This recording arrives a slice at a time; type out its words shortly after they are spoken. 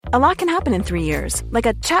A lot can happen in 3 years, like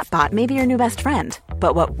a chatbot may be your new best friend.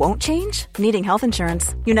 But what won't change? Needing health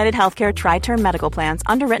insurance. United Healthcare Tri-Term Medical Plans,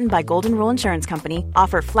 underwritten by Golden Rule Insurance Company,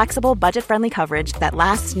 offer flexible, budget-friendly coverage that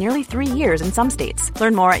lasts nearly 3 years in some states.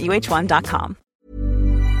 Learn more at uh1.com.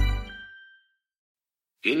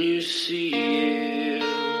 Can you see it?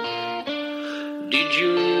 Did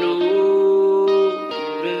you know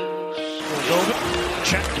this?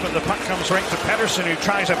 Checked, but the puck comes right to Pedersen, who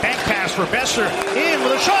tries a bank pass for Besser. In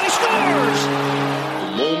with a shot, he scores!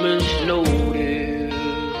 A moment's notice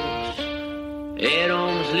at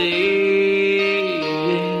arm's length.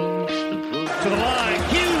 To the line,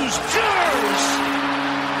 Hughes, scores!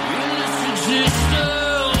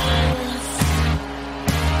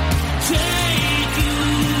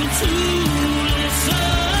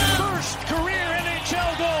 First career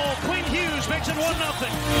NHL goal. Quinn Hughes makes it 1-0.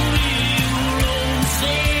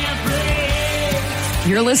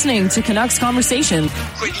 You're listening to Canucks Conversation.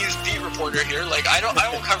 Quinn Hughes, beat reporter here. I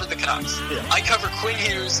won't cover the Canucks. Yeah. I cover Quinn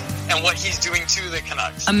Hughes and what he's doing to the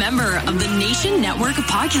Canucks. A member of the Nation Network of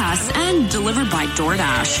Podcasts and delivered by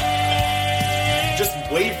DoorDash. Just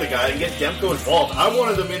wave the guy and get Demko involved. I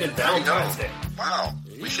wanted them in Valentine's Day. Wow.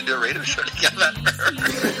 We should do a radio show together.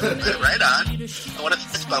 Right on. I want to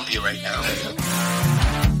fist bump you right now.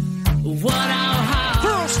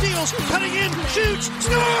 Pearl steals, cutting in, shoots,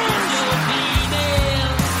 scores!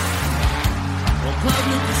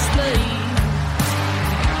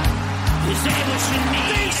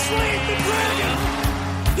 They slayed the dragon!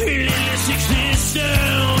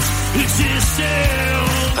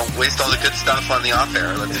 Don't waste all the good stuff on the off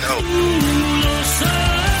air. Let's go.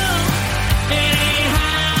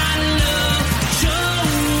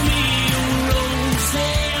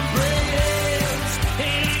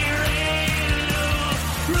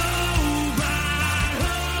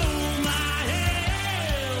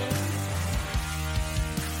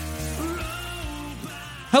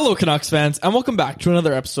 Hello, Canucks fans, and welcome back to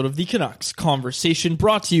another episode of the Canucks Conversation,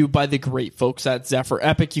 brought to you by the great folks at Zephyr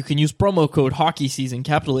Epic. You can use promo code HOCKEYSEASON,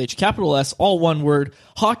 capital H, capital S, all one word,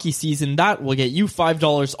 Hockey Season. That will get you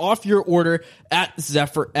 $5 off your order at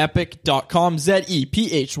ZephyrEpic.com,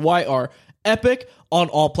 ZEPHYR, Epic, on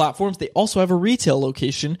all platforms. They also have a retail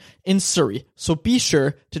location in Surrey, so be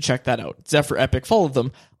sure to check that out. Zephyr Epic, follow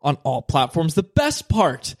them on all platforms. The best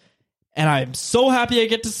part, and I am so happy I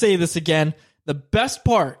get to say this again, the best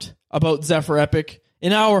part about Zephyr Epic,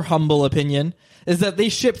 in our humble opinion, is that they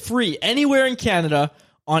ship free anywhere in Canada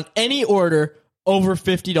on any order over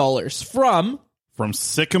 $50 from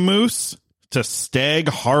Sicamous to Stag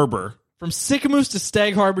Harbor. From Sicamous to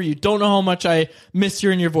Stag Harbor. You don't know how much I miss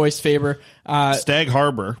hearing your voice, Faber. Stag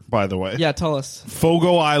Harbor, by the way. Yeah, tell us.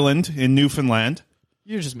 Fogo Island in Newfoundland.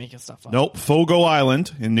 You're just making stuff up. Nope, Fogo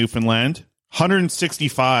Island in Newfoundland.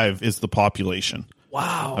 165 is the population.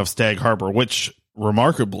 Wow. Of Stag Harbor, which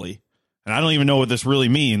remarkably, and I don't even know what this really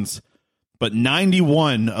means, but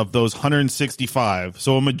 91 of those 165,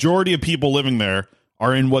 so a majority of people living there,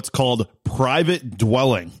 are in what's called private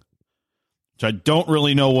dwelling, which I don't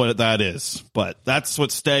really know what that is, but that's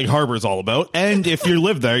what Stag Harbor is all about. And if you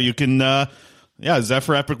live there, you can,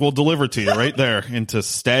 Zephyr Epic will deliver to you right there into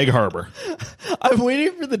Stag Harbor. I'm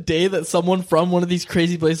waiting for the day that someone from one of these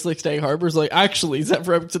crazy places like Stag Harbor is like, actually,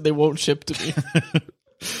 Zephyr Epic said they won't ship to me.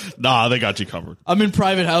 Nah, they got you covered. I'm in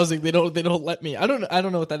private housing. They don't let me. I don't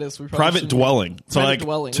know what that is. Private dwelling. So private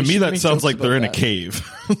dwelling. To me that sounds like they're in a cave.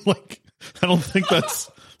 I don't think that's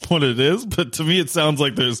what it is, but to me it sounds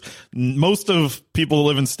like there's most of people who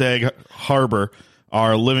live in Stag Harbor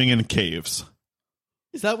are living in caves.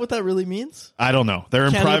 Is that what that really means? I don't know. They're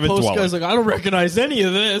in private dwelling. Guy's like, I don't recognize any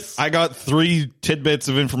of this. I got 3 tidbits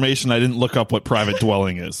of information. I didn't look up what private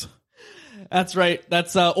dwelling is. That's right.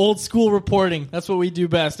 That's old school reporting. That's what we do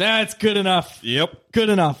best. It's good enough. Yep. Good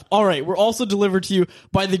enough. All right. We're also delivered to you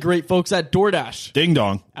by the great folks at DoorDash. Ding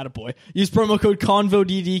dong. Attaboy. Use promo code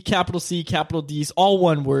CONVODD, capital C, capital D's, all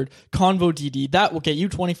one word, CONVODD. That will get you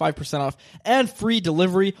 25% off and free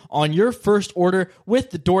delivery on your first order with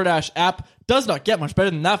the DoorDash app. Does not get much better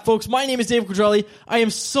than that, folks. My name is Dave Quadrelli. I am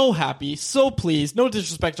so happy, so pleased. No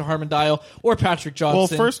disrespect to Harman Dial or Patrick Johnson. Well,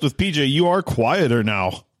 first with PJ, you are quieter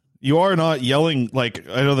now. You are not yelling like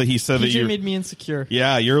I know that he said PJ that you made me insecure.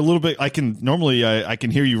 Yeah, you're a little bit. I can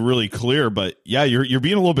hear you really clear, but yeah, you're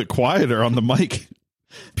being a little bit quieter on the mic.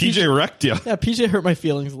 PJ wrecked you. Yeah, PJ hurt my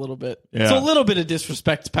feelings a little bit. Yeah. So a little bit of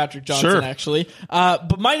disrespect to Patrick Johnson, actually.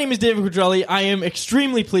 But my name is David Quadrelli. I am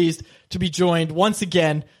extremely pleased to be joined once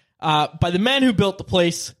again by the man who built the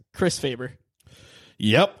place, Chris Faber.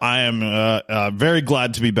 Yep, I am very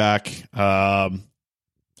glad to be back. Been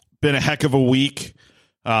a heck of a week.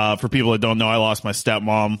 For people that don't know, I lost my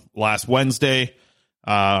stepmom last Wednesday.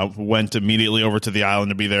 Went immediately over to the island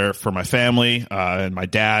to be there for my family, and my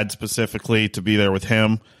dad specifically, to be there with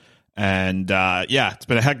him. And it's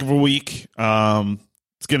been a heck of a week.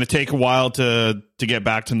 It's going to take a while to get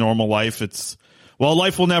back to normal life.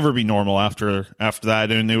 Life will never be normal after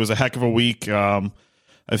that. And it was a heck of a week.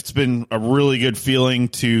 It's been a really good feeling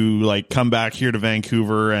to come back here to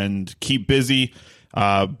Vancouver and keep busy,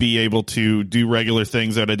 be able to do regular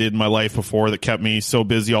things that I did in my life before that kept me so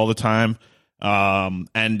busy all the time. I'm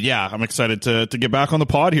excited to get back on the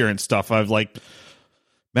pod here and stuff.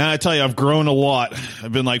 Man, I tell you, I've grown a lot.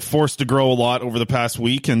 I've been forced to grow a lot over the past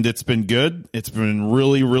week, and it's been good. It's been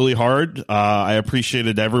really, really hard. I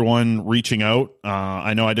appreciated everyone reaching out.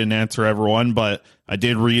 I know I didn't answer everyone, but I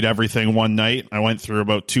did read everything one night. I went through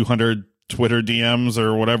about 200 Twitter DMs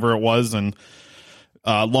or whatever it was, and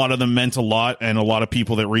a lot of them meant a lot, and a lot of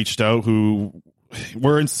people that reached out who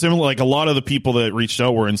were in similar, a lot of the people that reached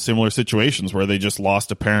out were in similar situations where they just lost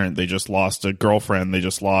a parent, they just lost a girlfriend, they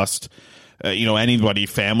just lost anybody,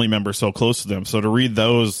 family member so close to them. So to read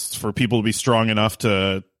those, for people to be strong enough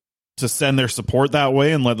to send their support that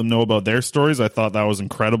way and let them know about their stories, I thought that was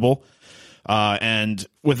incredible. And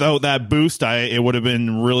without that boost, it would have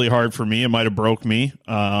been really hard for me. It might have broke me.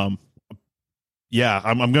 I'm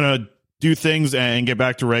going to do things and get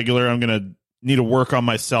back to regular. I'm going to need to work on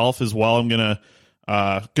myself as well. I'm going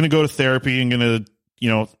to go to therapy. I'm going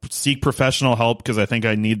to, seek professional help because I think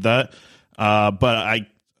I need that. But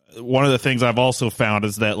one of the things I've also found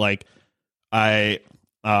is that I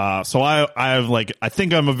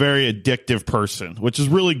think I'm a very addictive person, which is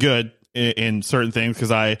really good in certain things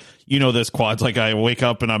because this quads, I wake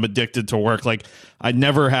up and I'm addicted to work. I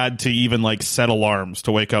never had to even set alarms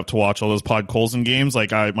to wake up to watch all those Pod Colson games.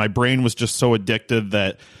 My brain was just so addicted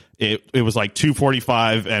that it was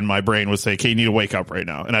 2:45 and my brain would say, okay, you need to wake up right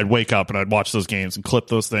now. And I'd wake up and I'd watch those games and clip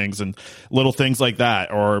those things and little things like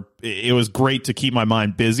that. Or it was great to keep my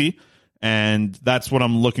mind busy. And that's what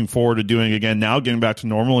I'm looking forward to doing again now, getting back to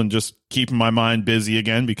normal and just keeping my mind busy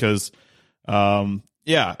again because,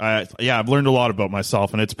 I've learned a lot about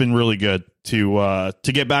myself and it's been really good to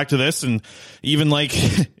get back to this. And even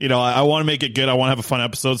I want to make it good. I want to have a fun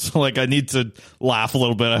episode. So I need to laugh a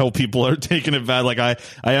little bit. I hope people are taking it bad.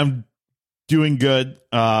 I am doing good.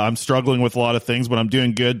 I'm struggling with a lot of things, but I'm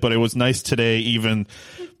doing good. But it was nice today, even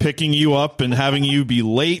picking you up and having you be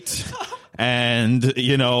late and,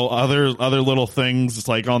 other little things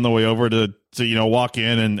on the way over to walk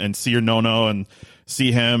in and see your no and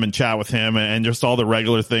see him and chat with him and just all the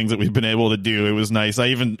regular things that we've been able to do. It was nice.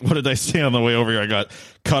 What did I say on the way over here? I got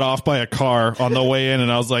cut off by a car on the way in and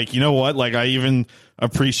I was like, you know what? I even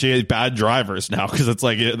appreciate bad drivers now because it's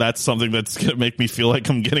that's something that's going to make me feel like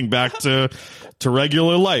I'm getting back to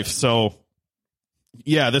regular life. So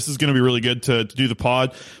yeah, this is going to be really good to do the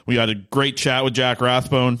pod. We had a great chat with Jack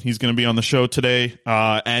Rathbone. He's going to be on the show today.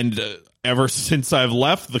 Ever since I've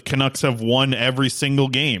left, the Canucks have won every single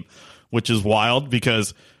game, which is wild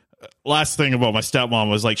because last thing about my stepmom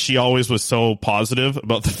was she always was so positive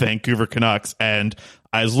about the Vancouver Canucks. And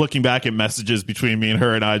I was looking back at messages between me and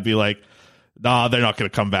her and I'd be like, nah, they're not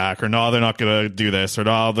going to come back or no, they're not going to do this or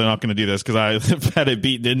no, they're not going to do this. Cause I had it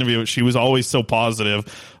beaten into me. She was always so positive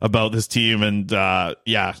about this team. And,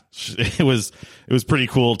 it was pretty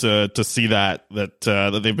cool to see that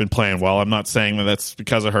they've been playing well. I'm not saying that that's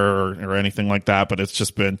because of her or anything like that, but it's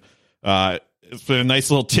just been, it's been a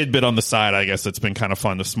nice little tidbit on the side, I guess. It's been kind of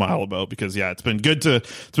fun to smile about because, it's been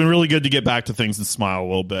really good to get back to things and smile a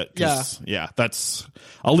little bit.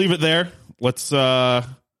 I'll leave it there.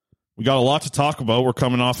 We got a lot to talk about. We're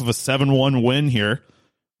coming off of a 7-1 win here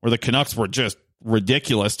where the Canucks were just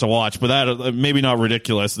ridiculous to watch, but that maybe not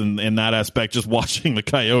ridiculous in that aspect, just watching the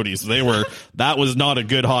Coyotes. That was not a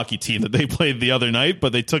good hockey team that they played the other night,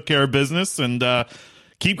 but they took care of business and,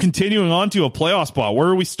 keep continuing on to a playoff spot. Where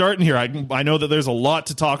are we starting here? I know that there's a lot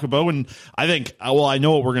to talk about, and I think, I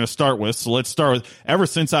know what we're going to start with. So let's start with, ever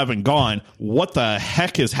since I've been gone, what the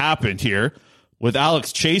heck has happened here with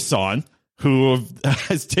Alex Chason, who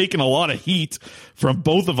has taken a lot of heat from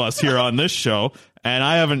both of us here on this show. And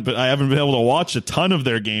I haven't been able to watch a ton of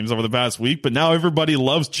their games over the past week, but now everybody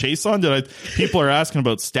loves Chason. People are asking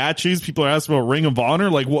about statues. People are asking about Ring of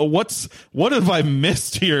Honor. What have I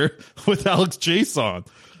missed here with Alex Chason?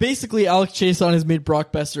 Basically, Alex Chason has made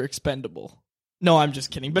Brock Besser expendable. No, I'm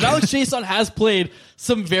just kidding. But Alex Chason has played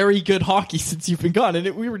some very good hockey since you've been gone.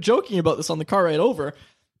 And we were joking about this on the car ride over.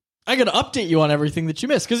 I got to update you on everything that you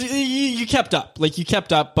missed because you kept up. You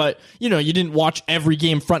kept up, but you didn't watch every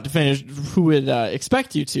game front to finish. Who would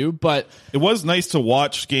expect you to? But it was nice to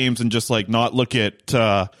watch games and just not look at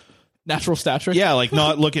Natural stat trick? Yeah, like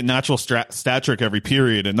not look at natural stat trick every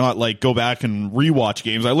period and not like go back and rewatch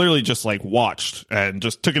games. I literally just like watched and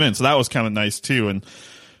just took it in. So that was kind of nice too. And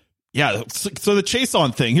yeah, so the chase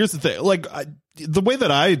on thing, here's the thing. Like the way that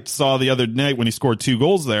I saw the other night when he scored 2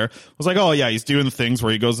 goals there was like, oh yeah, he's doing the things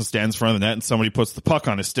where he goes and stands in front of the net and somebody puts the puck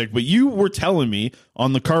on his stick. But you were telling me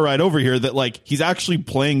on the car ride over here that like he's actually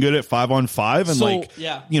playing good at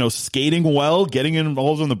 5-on-5 and skating well, getting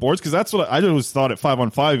involved on the boards. Cause that's what I always thought at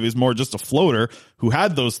 5-on-5 he was more just a floater who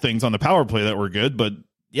had those things on the power play that were good. But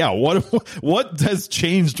yeah, what has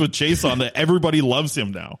changed with Jason that everybody loves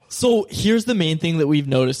him now? So here's the main thing that we've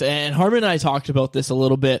noticed, and Harmon and I talked about this a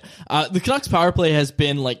little bit. The Canucks power play has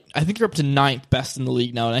been like, I think they're up to 9th best in the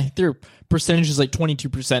league now, and I think their percentage is like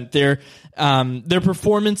 22%. Their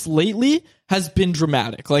performance lately has been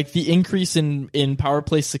dramatic. Like the increase in power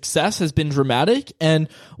play success has been dramatic. And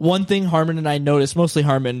one thing Harmon and I noticed, mostly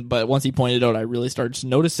Harmon, but once he pointed out, I really started to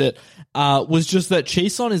notice it, was just that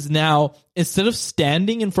Chason is now, instead of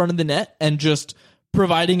standing in front of the net and just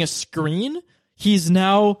providing a screen, he's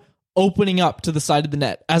now opening up to the side of the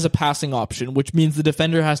net as a passing option, which means the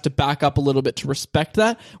defender has to back up a little bit to respect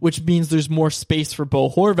that, which means there's more space for Bo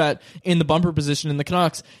Horvat in the bumper position. In the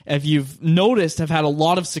Canucks, if you've noticed, have had a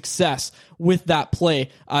lot of success with that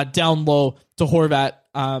play down low to Horvat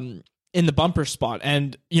in the bumper spot.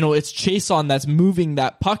 And, it's Chason that's moving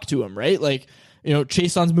that puck to him, right? Like,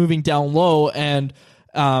 Chason's moving down low and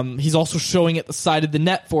he's also showing at the side of the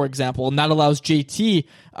net, for example, and that allows JT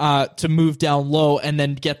to move down low and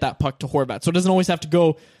then get that puck to Horvat. So it doesn't always have to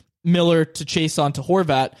go Miller to Chason to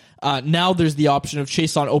Horvat. Now there's the option of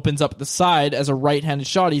Chason opens up the side as a right-handed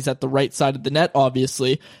shot. He's at the right side of the net,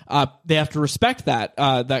 obviously. They have to respect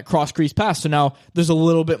that cross-crease pass. So now there's a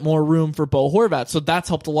little bit more room for Bo Horvat. So that's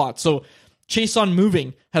helped a lot. So Chason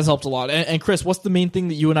moving has helped a lot. And Chris, what's the main thing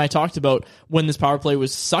that you and I talked about when this power play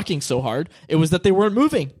was sucking so hard? It was that they weren't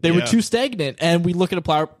moving. They were too stagnant. And we look at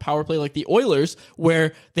a power play like the Oilers,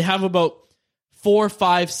 where they have about 4 or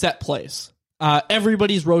 5 set plays.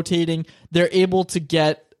 Everybody's rotating. They're able to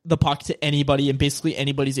get the puck to anybody, and basically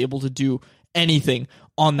anybody's able to do anything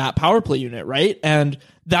on that power play unit, right? And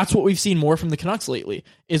that's what we've seen more from the Canucks lately,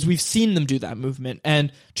 is we've seen them do that movement.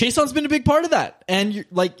 And Chason's been a big part of that. And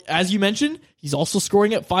as you mentioned, he's also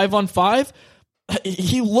scoring at 5-on-5.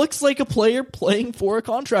 He looks like a player playing for a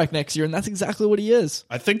contract next year, and that's exactly what he is.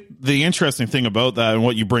 I think the interesting thing about that and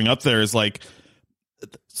what you bring up there is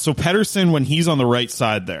so Pettersson, when he's on the right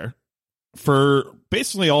side there, for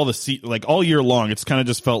basically all all year long, it's kind of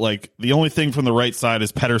just felt like the only thing from the right side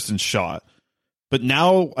is Pettersson's shot. But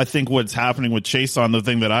now I think what's happening with Chason, the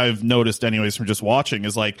thing that I've noticed anyways from just watching,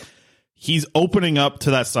 is he's opening up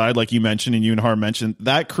to that side, like you mentioned and you and Har mentioned.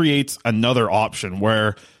 That creates another option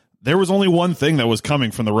where there was only one thing that was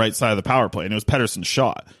coming from the right side of the power play, and it was Pettersson's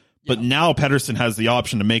shot. Yeah. But now Pettersson has the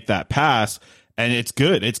option to make that pass, and it's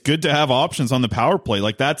good. It's good to have options on the power play.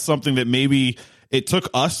 That's something that maybe it took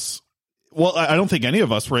us. Well, I don't think any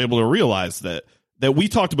of us were able to realize that we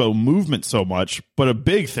talked about movement so much, but a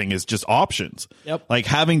big thing is just options. Yep.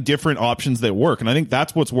 Having different options that work. And I think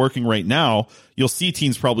that's what's working right now. You'll see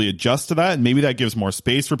teams probably adjust to that, and maybe that gives more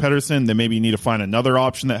space for Pettersson. Then maybe you need to find another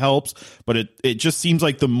option that helps. But it just seems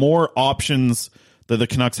like the more options that the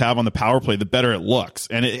Canucks have on the power play, the better it looks.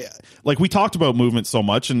 And we talked about movement so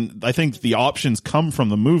much, and I think the options come from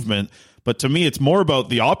the movement. But to me, it's more about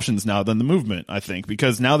the options now than the movement, I think,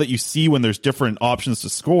 because now that you see when there's different options to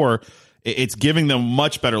score, it's giving them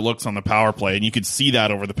much better looks on the power play. And you could see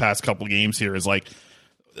that over the past couple of games here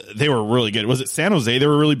they were really good. Was it San Jose they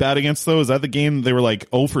were really bad against, though? Is that the game they were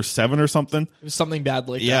 0 for 7 or something? It was something bad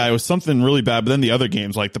like that. Yeah, it was something really bad. But then the other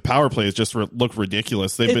games, the power plays just look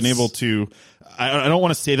ridiculous. They've been able to, I don't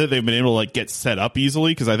want to say that they've been able to get set up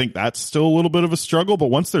easily, because I think that's still a little bit of a struggle.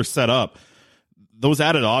 But once they're set up, those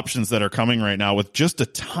added options that are coming right now with just a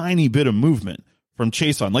tiny bit of movement from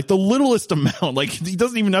Chason, the littlest amount, he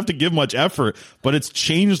doesn't even have to give much effort, but it's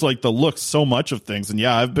changed the look so much of things. And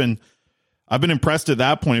yeah, I've been impressed at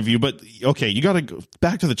that point of view. But okay, you got to go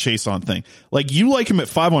back to the Chason thing. You like him at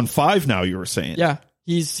 5-on-5 now, you were saying. Yeah,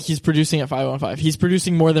 he's producing at 5-on-5. He's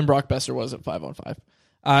producing more than Brock Besser was at 5-on-5.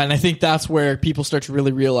 And I think that's where people start to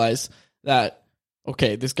really realize that,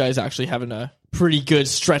 okay, this guy's actually having a pretty good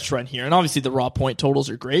stretch run here. And obviously the raw point totals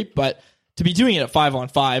are great, but to be doing it at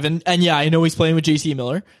 5-on-5, and yeah, I know he's playing with JT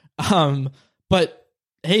Miller, but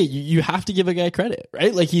hey, you have to give a guy credit,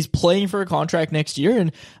 right? He's playing for a contract next year,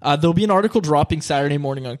 and there'll be an article dropping Saturday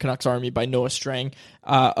morning on Canucks Army by Noah Strang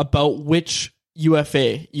about which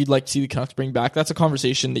UFA you'd like to see the Canucks bring back. That's a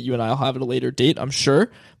conversation that you and I will have at a later date, I'm sure.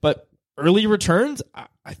 But early returns,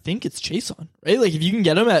 I think it's Chason, right? If you can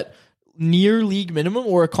get him at near league minimum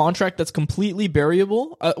or a contract that's completely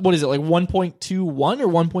variable. What is it, like 1.21 or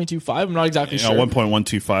 1.25? I'm not exactly sure.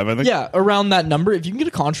 1.125, I think. Yeah, around that number. If you can get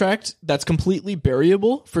a contract that's completely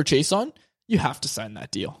variable for Chason, you have to sign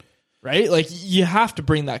that deal, right? Like, you have to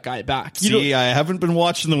bring that guy back. See, I haven't been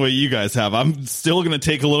watching the way you guys have. I'm still going to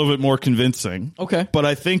take a little bit more convincing. Okay. But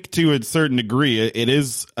I think to a certain degree, it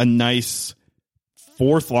is a nice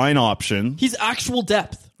fourth line option. He's actual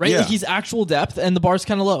depth, right? Yeah. Like, he's actual depth, and the bar's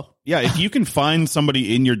kind of low. Yeah, if you can find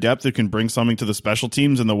somebody in your depth who can bring something to the special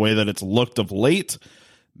teams in the way that it's looked of late,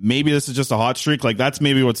 maybe this is just a hot streak. Like, that's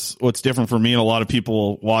maybe what's different for me and a lot of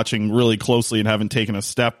people watching really closely and haven't taken a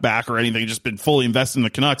step back or anything, just been fully invested in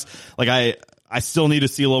the Canucks. Like, I still need to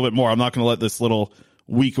see a little bit more. I'm not going to let this little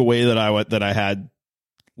week away that I had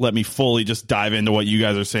let me fully just dive into what you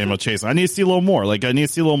guys are saying about Chase. I need to see a little more. Like, I need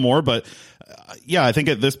to see a little more. But yeah, I think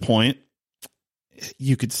at this point,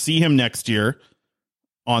 you could see him next year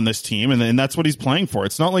on this team, and that's what he's playing for.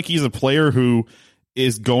 It's not like he's a player who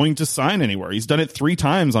is going to sign anywhere. He's done it 3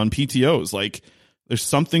 times on PTOs. Like, there's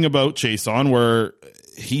something about Chason where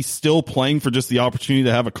he's still playing for just the opportunity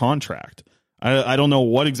to have a contract. I don't know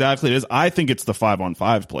what exactly it is. I think it's the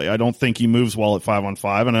 5-on-5 play. I don't think he moves well at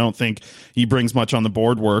 5-on-5, and I don't think he brings much on the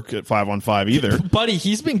board work at 5-on-5 either. Buddy,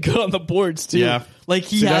 he's been good on the boards too. Yeah. Like,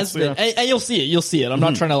 he has been. Yeah. And you'll see it. You'll see it. I'm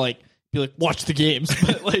not trying to like be like, watch the games,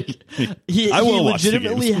 but like, he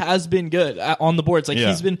legitimately has been good on the boards. Like,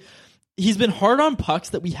 he's been hard on pucks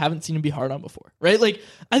that we haven't seen him be hard on before, right? Like,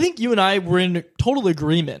 I think you and I were in total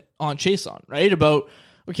agreement on Chason, right? About,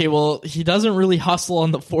 okay, well, he doesn't really hustle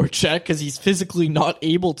on the forecheck because he's physically not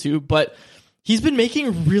able to, but he's been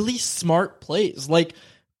making really smart plays, like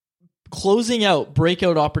closing out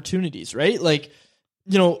breakout opportunities, right? Like,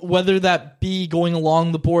 you know, whether that be going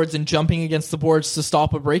along the boards and jumping against the boards to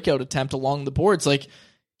stop a breakout attempt along the boards, like,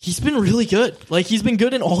 he's been really good. Like, he's been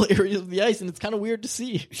good in all areas of the ice, and it's kind of weird to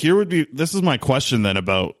see. This is my question then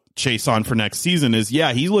about Chason for next season is,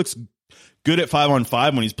 yeah, he looks good at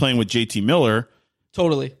 5-on-5 when he's playing with JT Miller.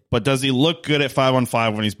 Totally. But does he look good at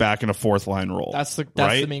 5-on-5 when he's back in a fourth line role? That's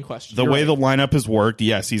the main question. The way the lineup has worked,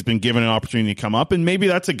 yes, he's been given an opportunity to come up, and maybe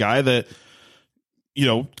that's a guy that, you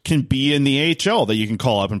know, can be in the AHL that you can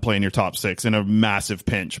call up and play in your top 6 in a massive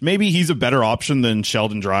pinch. Maybe he's a better option than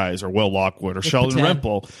Sheldon Dries or Will Lockwood or Sheldon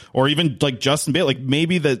Rempel or even like Justin Bale. Like,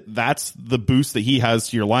 maybe that's the boost that he has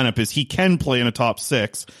to your lineup is he can play in a top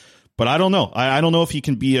 6, but I don't know. I don't know if he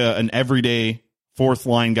can be an everyday fourth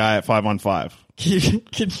line guy at 5-on-5.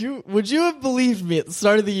 Would you have believed me at the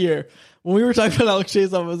start of the year when we were talking about Alex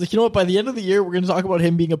Chason? I was like, you know what? By the end of the year, we're going to talk about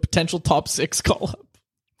him being a potential top 6 call-up.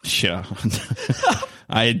 Yeah,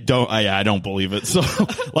 I don't believe it. So,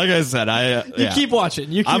 like I said, keep watching.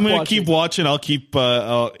 I'm going to keep watching. I'll keep,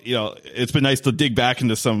 it's been nice to dig back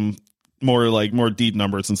into some more deep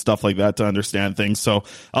numbers and stuff like that to understand things. So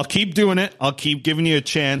I'll keep doing it. I'll keep giving you a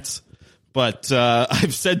chance. But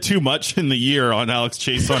I've said too much in the year on Alex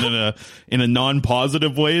Chason in a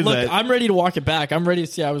non-positive way. Look, I'm ready to walk it back. I'm ready to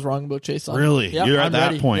see I was wrong about Chason. Really? Yep, You're at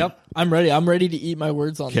that point? Yep, I'm ready. I'm ready to eat my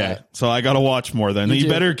words on that. So I got to watch more then. You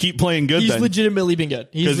better keep playing good. He's then. legitimately been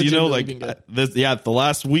good. Because the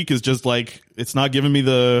last week is just like, it's not giving me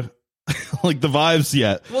the like the vibes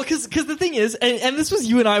yet. Well, because the thing is, and this was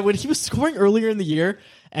you and I when he was scoring earlier in the year,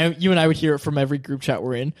 and you and I would hear it from every group chat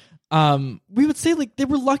we're in. We would say like they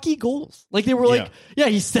were lucky goals. Like they were like,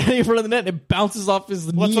 he's standing in front of the net and it bounces off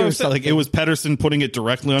his knee or something. Like it was Pedersen putting it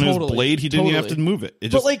directly on his blade. He didn't even have to move it.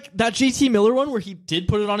 But like that JT Miller one where he did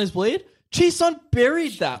put it on his blade, Chason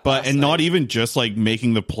buried that. Not even just like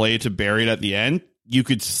making the play to bury it at the end. You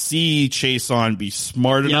could see Chason be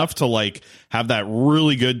smart enough to like have that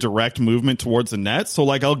really good direct movement towards the net. So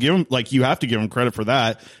like I'll give him, like, you have to give him credit for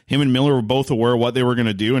that. Him and Miller were both aware of what they were going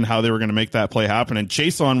to do and how they were going to make that play happen. And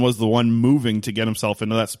Chason was the one moving to get himself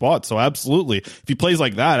into that spot. So absolutely, if he plays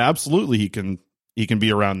like that, absolutely he can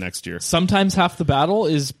be around next year. Sometimes half the battle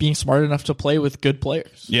is being smart enough to play with good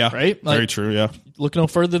players. Yeah. Right? Like, very true. Yeah. Look no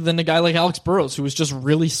further than a guy like Alex Burrows, who was just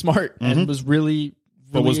really smart and was really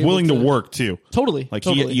but was willing to work too. Totally. Like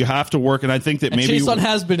you have to work. And I think that maybe Chason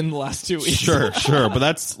has been in the last 2 weeks. Sure. But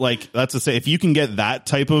that's to say, if you can get that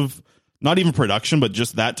type of, not even production, but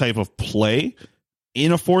just that type of play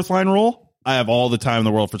in a fourth line role, I have all the time in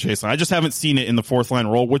the world for Chason. I just haven't seen it in the fourth line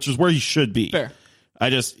role, which is where he should be. Fair.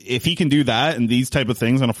 If he can do that and these type of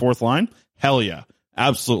things on a fourth line, hell yeah.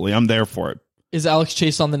 Absolutely. I'm there for it. Is Alex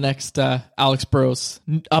Chason the next Alex Burrows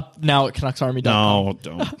up now at CanucksArmy.com? No,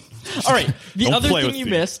 don't. All right. The other thing you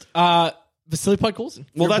missed, Vasily Podkolzin.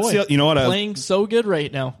 Well, that's you know what? Playing so good right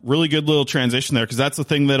now. Really good little transition there, because that's the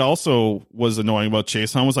thing that also was annoying about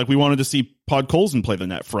Chason was like we wanted to see Podkolzin play the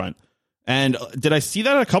net front. And did I see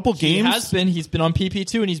that at a couple games? He has been. He's been on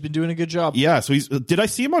PP2, and he's been doing a good job. Yeah, so did I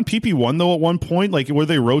see him on PP1, though, at one point? Like, were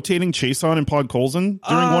they rotating Chason and Podkolzin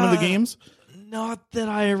during one of the games? Not that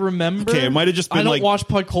I remember. Okay, it might have just been I don't watch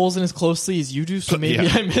Podkolzin as closely as you do, so maybe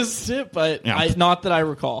I missed it, but not that I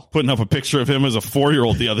recall. Putting up a picture of him as a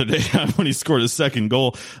 4-year-old the other day when he scored his second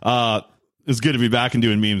goal. It's good to be back and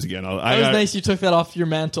doing memes again. It was nice you took that off your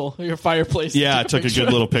mantle, your fireplace. Yeah, I took a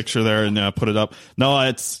good little picture there and put it up. No,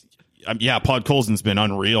 Podkolzin's been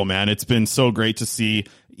unreal, man. It's been so great to see.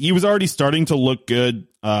 He was already starting to look good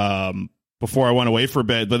before I went away for a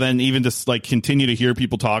bit, but then even just like continue to hear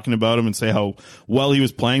people talking about him and say how well he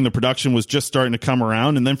was playing, the production was just starting to come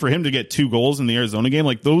around. And then for him to get 2 goals in the Arizona game,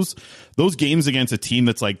 like those games against a team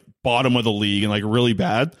that's like bottom of the league and like really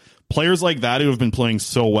bad, players like that who have been playing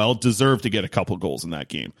so well deserve to get a couple goals in that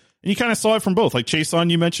game. And you kind of saw it from both. Like Chason,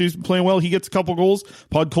 you mentioned he's been playing well. He gets a couple goals.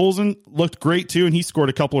 Podkolzin looked great too, and he scored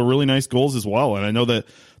a couple of really nice goals as well. And I know that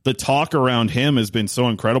the talk around him has been so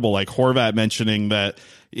incredible. Like Horvat mentioning that,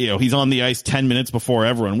 he's on the ice 10 minutes before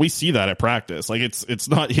everyone. We see that at practice. Like it's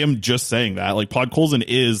not him just saying that. Like Podkolzin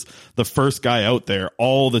is the first guy out there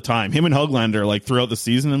all the time. Him and Höglander, like throughout the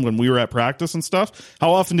season and when we were at practice and stuff,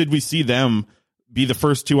 how often did we see them be the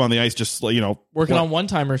first 2 on the ice, just working on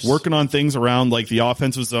one-timers, working on things around like the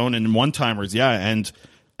offensive zone and one-timers. Yeah. And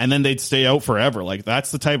then they'd stay out forever. Like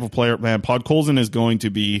that's the type of player, man. Podkolzin is going to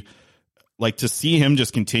be like, to see him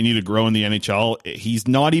just continue to grow in the NHL. He's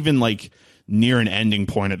not even like near an ending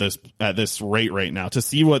point at this rate right now. To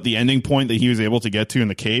see what the ending point that he was able to get to in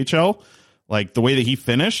the KHL, like the way that he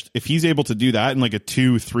finished, if he's able to do that in like a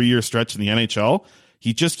 2-3 year stretch in the NHL,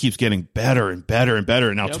 he just keeps getting better and better and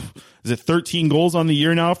better. Now, is it 13 goals on the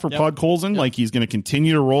year now for Podkolzin? Yep. Like he's going to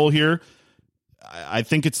continue to roll here. I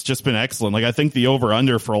think it's just been excellent. Like I think the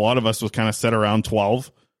over-under for a lot of us was kind of set around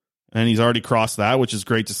 12, and he's already crossed that, which is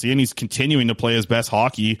great to see. And he's continuing to play his best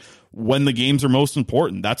hockey when the games are most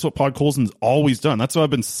important. That's what Podkolzin's always done. That's what I've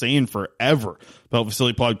been saying forever about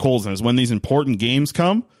Vasily Podkolzin, is when these important games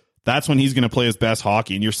come, that's when he's going to play his best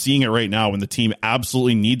hockey. And you're seeing it right now when the team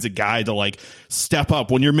absolutely needs a guy to like step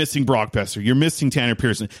up. When you're missing Brock Besser, you're missing Tanner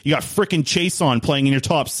Pearson, you got frickin' Chason playing in your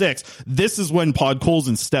top 6. This is when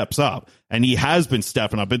Podkolzin steps up, and he has been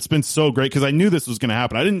stepping up. It's been so great because I knew this was going to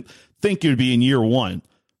happen. I didn't think it would be in year 1,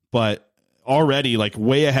 but already like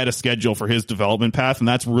way ahead of schedule for his development path. And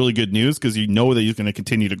that's really good news because you know that he's going to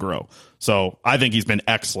continue to grow. So I think he's been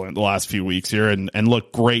excellent the last few weeks here and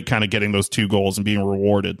looked great kind of getting those 2 goals and being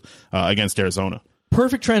rewarded against Arizona.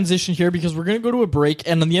 Perfect transition here because we're going to go to a break.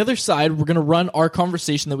 And on the other side, we're going to run our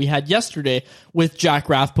conversation that we had yesterday with Jack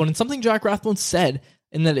Rathbone. And something Jack Rathbone said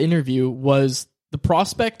in that interview was the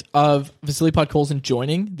prospect of Vasily Podkolzin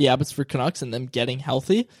joining the Abbotsford Canucks and them getting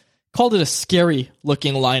healthy. Called it a scary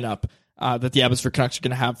looking lineup that the Abbotsford Canucks are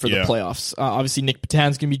going to have for the playoffs. Obviously, Nick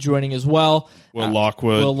Patan's going to be joining as well. Will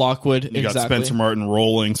Lockwood. You got Spencer Martin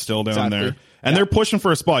rolling still down there. And Yeah. they're pushing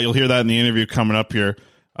for a spot. You'll hear that in the interview coming up here,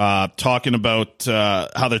 talking about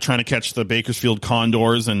how they're trying to catch the Bakersfield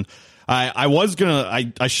Condors. And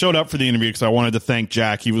I showed up for the interview because I wanted to thank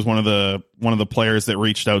Jack. He was one of the players that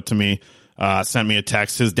reached out to me, sent me a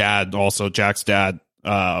text. His dad, also Jack's dad,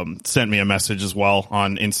 sent me a message as well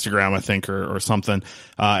on Instagram, I think, or something.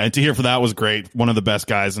 And to hear for that was great. One of the best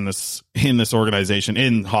guys in this organization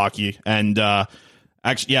in hockey. And,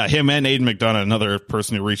 actually, yeah, him and Aiden McDonough, another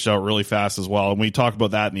person who reached out really fast as well. And we talk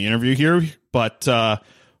about that in the interview here, but,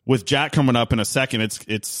 with Jack coming up in a second,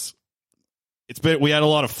 we had a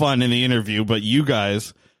lot of fun in the interview, but you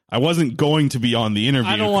guys, I wasn't going to be on the interview.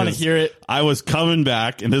 I don't want to hear it. I was coming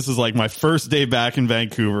back, and this is like my first day back in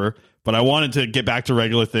Vancouver, but I wanted to get back to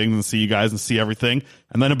regular things and see you guys and see everything.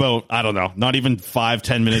 And then about, I don't know, not even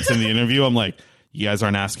 5-10 minutes in the interview, I'm like, you guys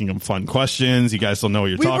aren't asking them fun questions. You guys don't know what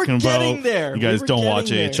you're talking about. There. You guys don't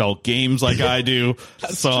watch AHL games like I do.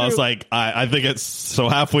 So true. I was like, I think it's so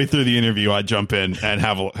halfway through the interview, I jump in and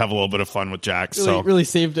have a little bit of fun with Jack. Really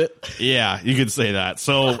saved it. Yeah, you could say that.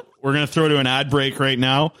 So we're going to throw to an ad break right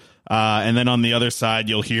now. And then on the other side,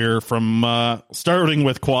 you'll hear from starting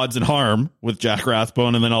with Quads and Harm with Jack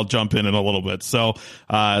Rathbone, and then I'll jump in a little bit. So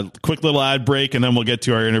quick little ad break, and then we'll get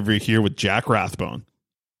to our interview here with Jack Rathbone.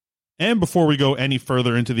 And before we go any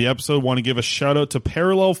further into the episode, want to give a shout out to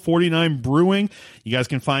Parallel 49 Brewing. You guys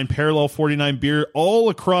can find Parallel 49 beer all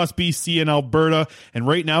across BC and Alberta. And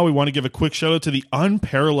right now we want to give a quick shout out to the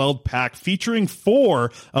Unparalleled Pack featuring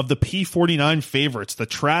 4 of the P49 favorites, the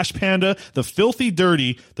Trash Panda, the Filthy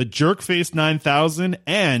Dirty, the Jerkface 9000,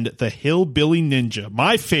 and the Hillbilly Ninja.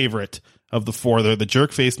 My favorite of the four. They're the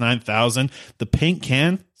Jerkface 9000, the paint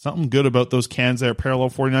can. Something good about those cans there at Parallel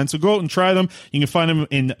 49. So go out and try them. You can find them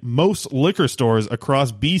in most liquor stores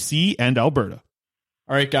across BC and Alberta.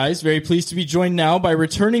 All right, guys, very pleased to be joined now by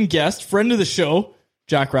returning guest, friend of the show,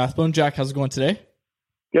 Jack Rathbone. Jack, how's it going today?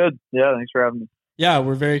 Good. Yeah, thanks for having me. Yeah,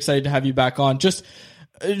 we're very excited to have you back on. Just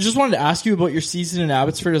wanted to ask you about your season in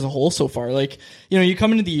Abbotsford as a whole so far. Like, you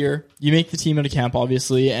come into the year, you make the team out of camp,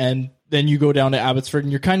 obviously, and then you go down to Abbotsford,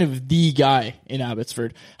 and you're kind of the guy in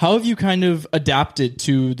Abbotsford. How have you kind of adapted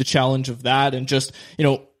to the challenge of that and just,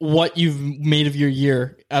 what you've made of your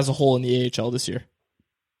year as a whole in the AHL this year?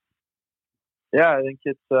 Yeah, I think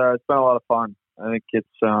it's been a lot of fun. I think it's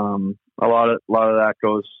a lot of that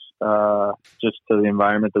goes just to the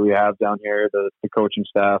environment that we have down here, the coaching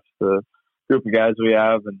staff, the group of guys we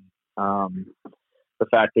have, and the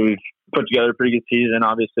fact that we've put together a pretty good season,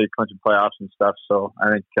 obviously clinching playoffs and stuff. So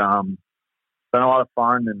I think it's been a lot of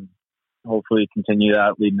fun, and hopefully continue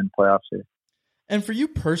that leading in playoffs here. And for you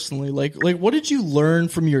personally, like what did you learn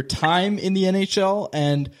from your time in the NHL,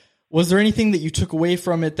 and was there anything that you took away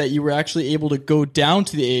from it that you were actually able to go down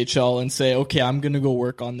to the AHL and say, okay, I'm going to go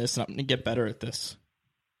work on this and I'm going to get better at this?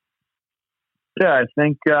 Yeah, I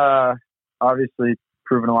think obviously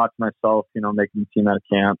proving a lot to myself, making the team out of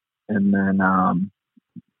camp, and then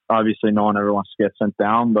obviously no one ever wants to get sent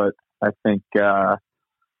down, but I think it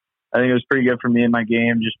was pretty good for me in my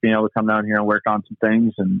game, just being able to come down here and work on some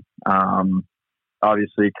things, and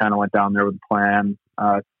obviously kind of went down there with a plan,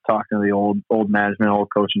 talking to the old management, old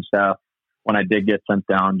coaching staff when I did get sent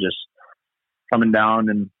down, just coming down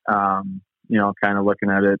and kind of looking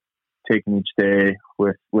at it, taking each day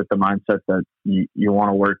with the mindset that you want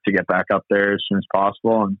to work to get back up there as soon as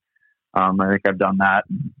possible. And I think I've done that.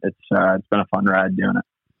 It's been a fun ride doing it.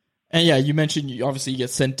 And yeah, you mentioned you get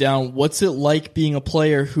sent down. What's it like being a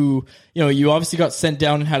player who, you obviously got sent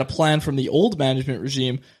down and had a plan from the old management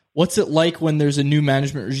regime? What's it like when there's a new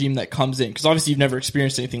management regime that comes in? Because obviously you've never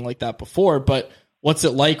experienced anything like that before, but what's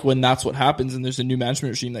it like when that's what happens and there's a new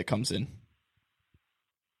management regime that comes in?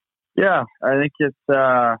 Yeah, I think it's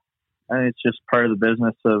just part of the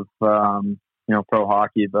business of, pro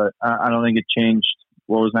hockey, but I don't think it changed.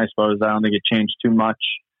 What was nice about it is I don't think it changed too much,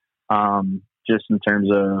 just in terms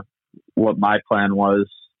of what my plan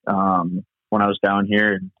was when I was down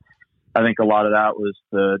here. And I think a lot of that was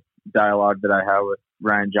the dialogue that I had with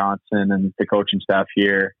Ryan Johnson and the coaching staff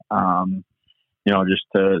here, just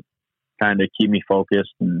to kind of keep me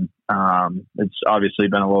focused. And it's obviously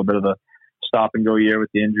been a little bit of a stop and go year with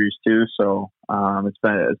the injuries too. So it's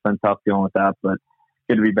been tough dealing with that, but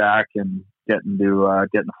good to be back and getting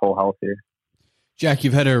full health here. Jack,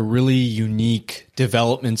 you've had a really unique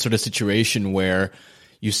development sort of situation where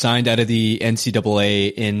you signed out of the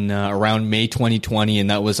NCAA in around May 2020,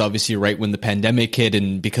 and that was obviously right when the pandemic hit,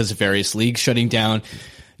 and because of various leagues shutting down,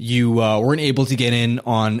 you weren't able to get in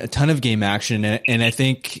on a ton of game action. And I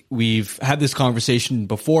think we've had this conversation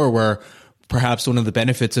before where perhaps one of the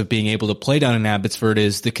benefits of being able to play down in Abbotsford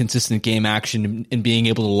is the consistent game action and being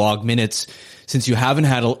able to log minutes, since you haven't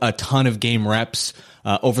had a ton of game reps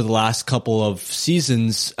over the last couple of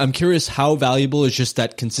seasons. I'm curious how valuable is just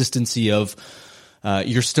that consistency of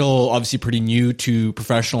you're still obviously pretty new to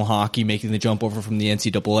professional hockey, making the jump over from the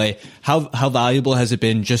NCAA. How valuable has it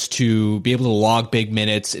been just to be able to log big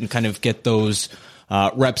minutes and kind of get those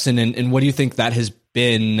reps in? And what do you think that has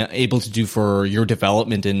been able to do for your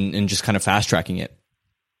development and just kind of fast tracking it?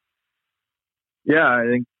 Yeah, I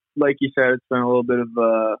think, like you said, it's been a little bit of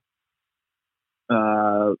a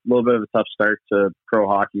tough start to pro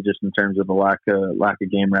hockey, just in terms of the lack of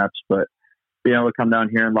game reps. But being able to come down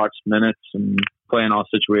here and log some minutes and play in all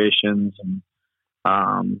situations, and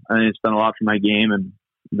I think it's been a lot for my game and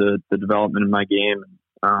the development of my game.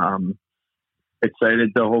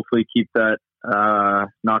 Excited to hopefully keep that,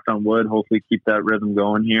 knock on wood, hopefully keep that rhythm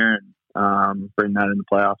going here and bring that in the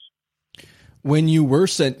playoffs. When you were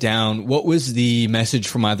sent down, what was the message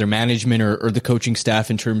from either management or the coaching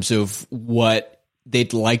staff in terms of what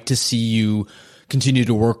they'd like to see you continue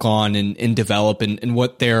to work on and develop, and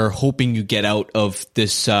what they're hoping you get out of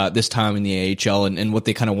this time in the AHL, and what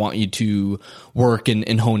they kind of want you to work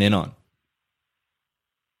and hone in on?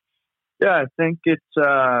 Yeah, I think it's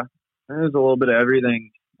a little bit of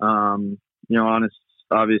everything. Obviously,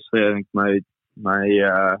 I think my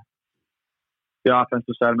the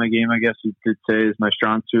offensive side of my game, I guess you could say, is my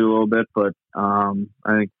strong suit a little bit, but I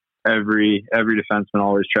think every defenseman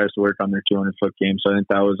always tries to work on their 200-foot game. So I think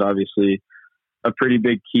that was obviously a pretty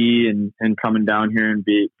big key in coming down here and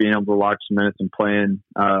being able to watch some minutes and playing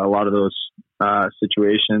a lot of those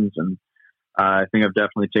situations. And I think I've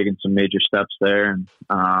definitely taken some major steps there. And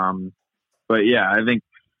but yeah, I think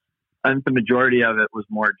I think the majority of it was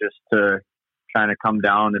more just to kind of come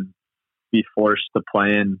down and be forced to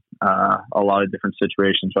play in a lot of different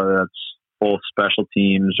situations, whether that's both special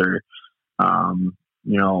teams or,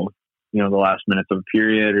 the last minutes of a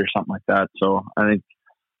period or something like that. So I think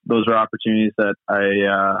those are opportunities that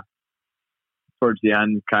I, towards the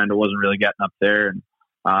end, kind of wasn't really getting up there. And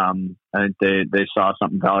I think they saw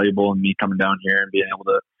something valuable in me coming down here and being able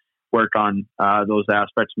to work on those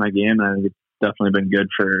aspects of my game. And I think it's definitely been good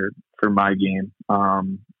for my game,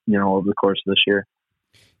 over the course of this year.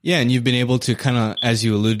 Yeah, and you've been able to kind of, as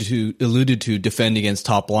you alluded to, defend against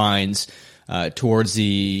top lines towards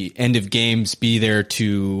the end of games, be there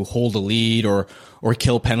to hold a lead or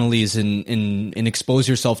kill penalties and expose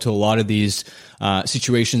yourself to a lot of these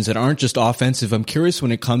situations that aren't just offensive. I'm curious,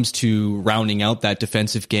 when it comes to rounding out that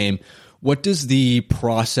defensive game, what does the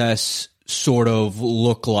process sort of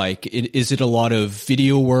look like? Is it a lot of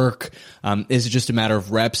video work? Is it just a matter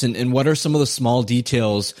of reps? And what are some of the small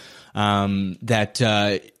details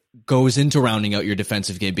that goes into rounding out your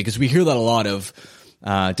defensive game? Because we hear that a lot of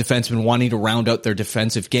defensemen wanting to round out their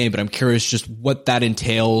defensive game, but I'm curious just what that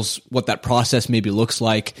entails, what that process maybe looks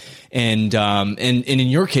like, and in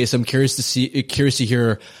your case, I'm curious to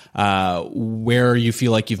hear where you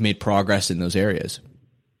feel like you've made progress in those areas.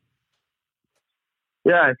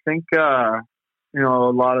 Yeah, I think a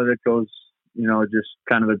lot of it goes, just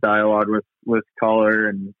kind of a dialogue with Color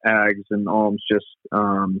and Ags and Olms, just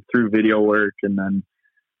through video work, and then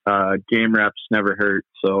game reps never hurt.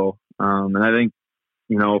 So, and I think,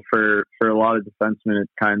 for a lot of defensemen,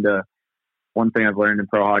 it's kind of one thing I've learned in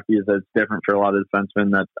pro hockey is that it's different for a lot of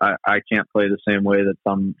defensemen, that I can't play the same way that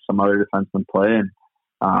some other defensemen play.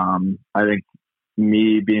 And I think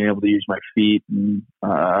me being able to use my feet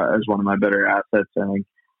as one of my better assets, I think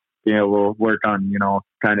being able to work on,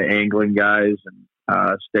 kind of angling guys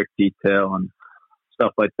and stick detail and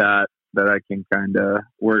stuff like that I can kind of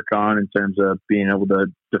work on in terms of being able to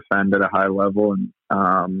defend at a high level. And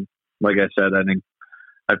like I said, I think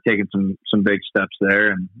I've taken some big steps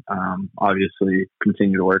there, and obviously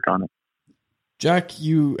continue to work on it. Jack,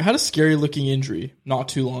 you had a scary looking injury not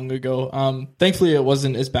too long ago. Thankfully it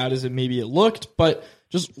wasn't as bad as maybe it looked, but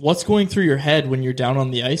just what's going through your head when you're down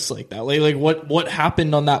on the ice like that? Like what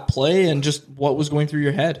happened on that play, and just what was going through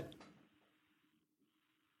your head?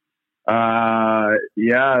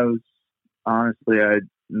 Yeah, it was honestly,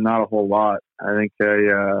 not a whole lot. I think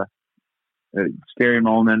a scary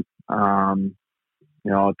moment. I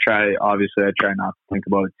try not to think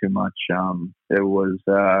about it too much. It was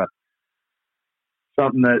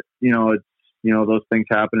something that, those things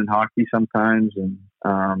happen in hockey sometimes. And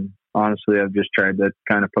honestly, I've just tried to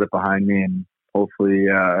kind of put it behind me and hopefully,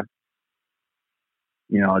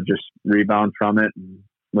 just rebound from it. And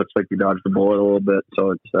looks like we dodged the bullet a little bit.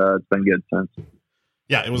 So it's been good since.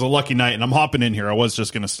 Yeah, it was a lucky night, and I'm hopping in here. I was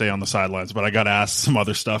just going to stay on the sidelines, but I got to ask some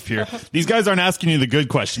other stuff here. These guys aren't asking you the good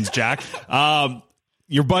questions, Jack.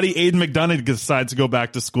 Your buddy Aiden McDonough decides to go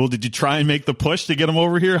back to school. Did you try and make the push to get him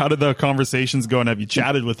over here? How did the conversations go, and have you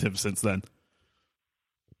chatted with him since then?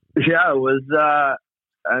 Yeah, it was,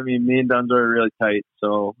 me and Dunzo are really tight.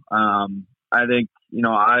 So I think,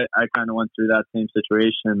 I kind of went through that same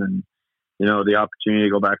situation, and, the opportunity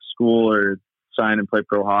to go back to school or sign and play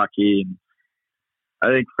pro hockey. And I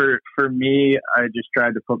think for me, I just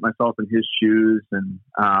tried to put myself in his shoes, and,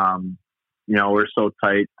 we're so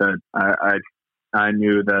tight that I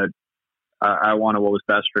knew that I wanted what was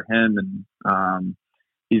best for him, and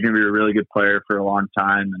he's going to be a really good player for a long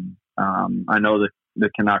time. And I know that the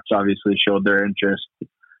Canucks obviously showed their interest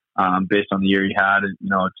based on the year he had. And,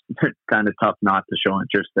 it's kind of tough not to show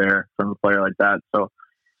interest there from a player like that. So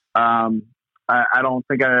I don't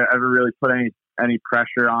think I ever really put any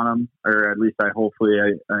pressure on him, or at least hopefully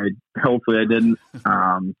I didn't.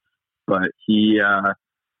 But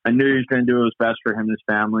I knew he was going to do what was best for him and his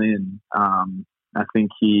family, and I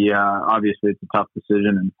think obviously it's a tough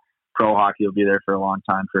decision, and pro hockey will be there for a long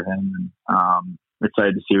time for him, and I'm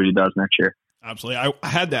excited to see what he does next year. Absolutely. I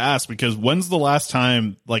had to ask, because when's the last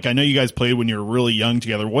time, I know you guys played when you were really young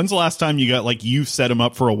together. When's the last time you got, you set him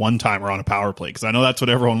up for a one-timer on a power play? Because I know that's what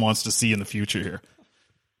everyone wants to see in the future here.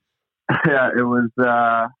 Yeah, it was,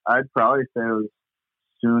 I'd probably say it was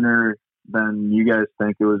sooner than you guys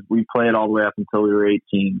think. It was, we played all the way up until we were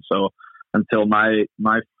 18. So until my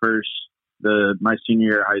senior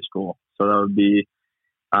year of high school. So that would be,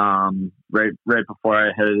 right before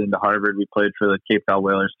I headed into Harvard. We played for the Cape Cod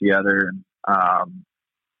Whalers together, and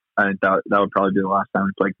I think that would probably be the last time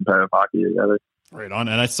we played competitive hockey together. Right on.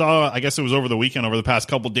 And I saw, I guess it was over the weekend, over the past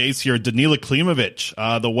couple of days here, Danila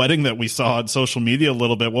Klimovic, the wedding that we saw on social media a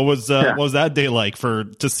little bit. What was that day like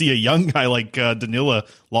to see a young guy like Danila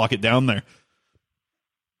lock it down there?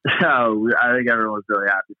 I think everyone was really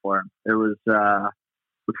happy for him. It was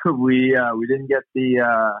we didn't get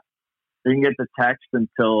the text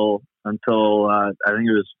until I think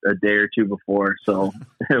it was a day or two before. So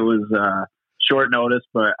it was short notice,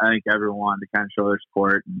 but I think everyone wanted to kind of show their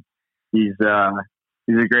support. And he's a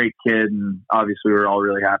great kid, and obviously we're all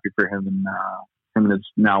really happy for him and his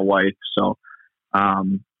now wife. So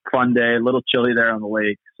fun day, a little chilly there on the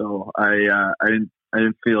lake. So I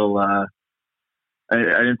didn't feel I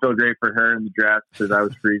didn't feel great for her in the dress because I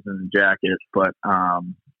was freezing in the jacket. But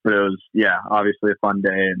it was obviously a fun day,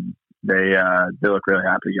 and they look really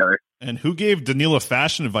happy together. And who gave Danila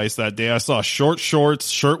fashion advice that day? I saw short shorts,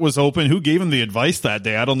 shirt was open. Who gave him the advice that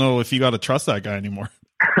day? I don't know if you got to trust that guy anymore.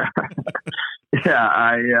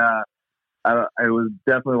 Yeah, it was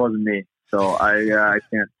definitely wasn't me. So I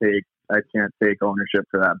can't take ownership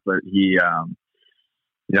for that. But he,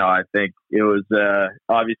 I think it was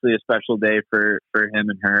obviously a special day for him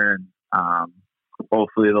and her, and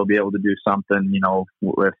hopefully they'll be able to do something,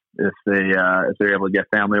 if they're able to get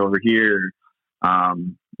family over here,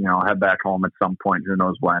 head back home at some point. Who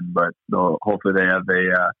knows when? But hopefully they have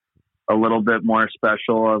a little bit more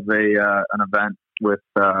special of an event with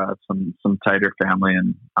some tighter family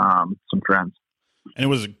and some friends. And it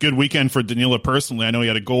was a good weekend for Danila personally. I know he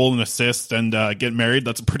had a goal and assist and get married.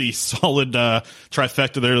 That's a pretty solid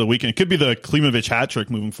trifecta there of the weekend. It could be the Klimovic hat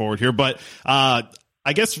trick moving forward here. But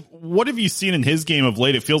I guess, what have you seen in his game of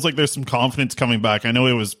late? It feels like there's some confidence coming back. I know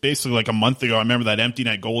it was basically like a month ago. I remember that empty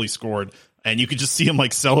net goal he scored, and you could just see him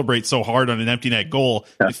celebrate so hard on an empty net goal.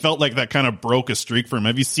 Yeah. It felt like that kind of broke a streak for him.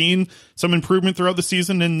 Have you seen some improvement throughout the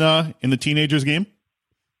season in the teenagers game?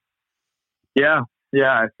 Yeah.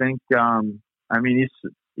 I think,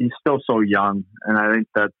 he's still so young, and I think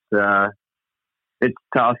that's it's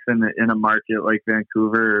tough in a market like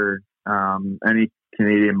Vancouver or any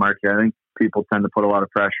Canadian market. I think people tend to put a lot of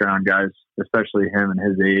pressure on guys, especially him and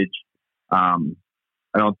his age. I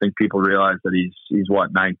don't think people realize that he's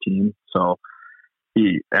 19. So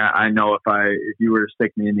I know if you were to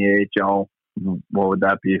stick me in the AHL, what would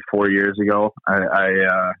that be? 4 years ago?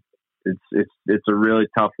 It's a really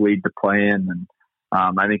tough league to play in, and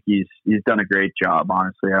I think he's done a great job.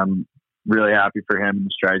 Honestly, I'm really happy for him and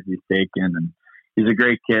the strides he's taken, and he's a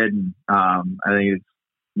great kid. And I think it's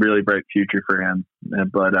really bright future for him.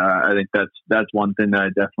 But I think that's one thing that I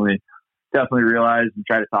definitely realized and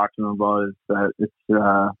try to talk to him about is that it's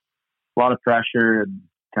a lot of pressure and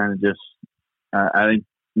kind of just I think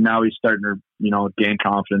now he's starting to gain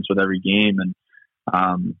confidence with every game, and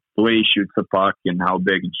the way he shoots the puck and how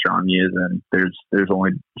big and strong he is, and there's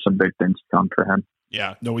only some big things to come for him.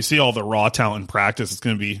 Yeah, no, we see all the raw talent in practice. It's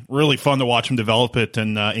going to be really fun to watch him develop it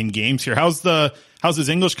and in games here. How's his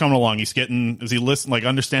English coming along? Is he listening,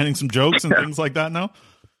 understanding some jokes and things like that now?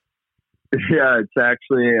 Yeah, it's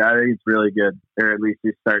actually, I think it's really good, or at least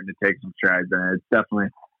he's starting to take some strides. And it's definitely,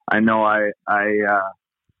 I know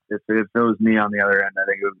if it was me on the other end, I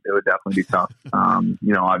think it would definitely be tough.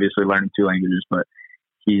 Obviously learning two languages, but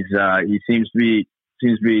he seems to be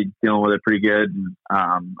dealing with it pretty good. And,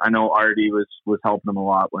 I know Artie was helping him a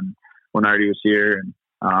lot when Artie was here.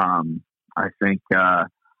 And, I think, I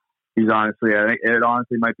think it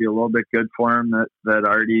honestly might be a little bit good for him that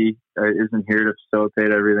Artie isn't here to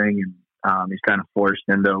facilitate everything. And, he's kind of forced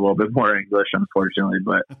into a little bit more English, unfortunately,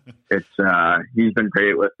 but he's been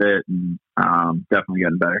great with it and, definitely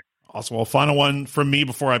getting better. Awesome. Well, final one from me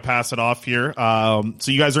before I pass it off here.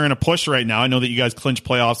 So you guys are in a push right now. I know that you guys clinched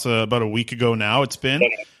playoffs about a week ago now. It's been,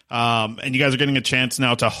 and you guys are getting a chance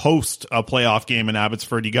now to host a playoff game in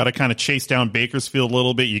Abbotsford. You got to kind of chase down Bakersfield a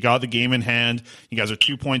little bit. You got the game in hand. You guys are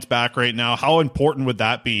 2 points back right now. How important would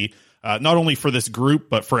that be? Not only for this group,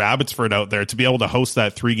 but for Abbotsford out there to be able to host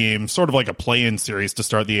that 3-game, sort of like a play-in series to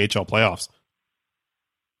start the AHL playoffs.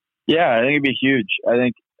 Yeah, I think it'd be huge. I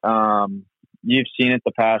think, you've seen it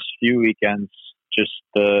the past few weekends, just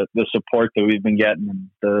the support that we've been getting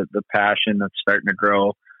and the passion that's starting to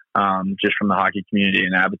grow, just from the hockey community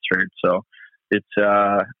in Abbotsford. So it's,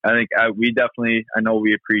 I think I know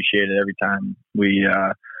we appreciate it every time we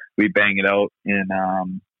bang it out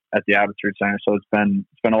at the Abbotsford Center. So it's been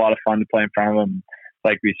a lot of fun to play in front of them.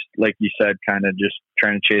 Like you said, kind of just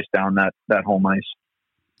trying to chase down that home ice.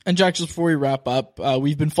 And Jack, just before we wrap up,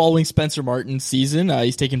 we've been following Spencer Martin's season.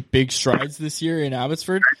 He's taken big strides this year in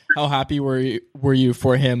Abbotsford. How happy were you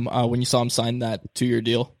for him when you saw him sign that 2-year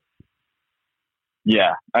deal?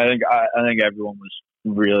 Yeah, I think everyone was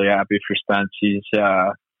really happy for Spence. He's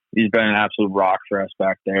he's been an absolute rock for us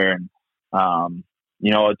back there. And,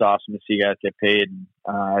 it's awesome to see guys get paid.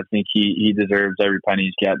 I think he deserves every penny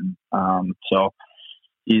he's getting. So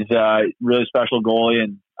he's a really special goalie,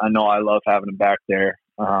 and I know I love having him back there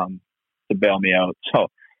to bail me out. So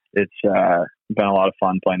it's been a lot of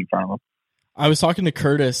fun playing in front of him. I was talking to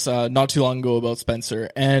Curtis not too long ago about Spencer,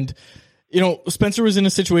 and Spencer was in a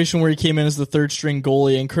situation where he came in as the third string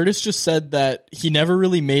goalie, and Curtis just said that he never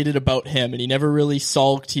really made it about him, and he never really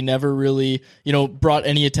sulked. He never really, brought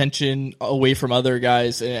any attention away from other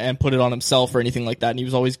guys and put it on himself or anything like that. And he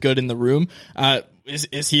was always good in the room.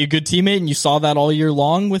 Is he a good teammate? And you saw that all year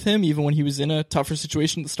long with him, even when he was in a tougher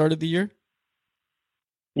situation at the start of the year?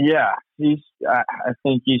 Yeah, I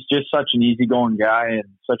think he's just such an easygoing guy and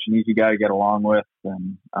such an easy guy to get along with.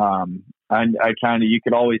 And you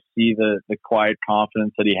could always see the quiet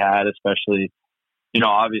confidence that he had, especially,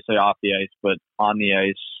 obviously off the ice, but on the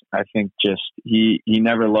ice, I think just he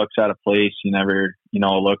never looks out of place. He never,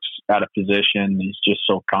 looks out of position. He's just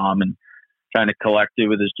so calm and kind of collected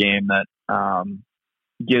with his game that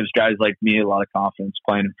gives guys like me a lot of confidence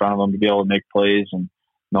playing in front of him to be able to make plays, and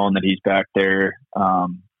knowing that he's back there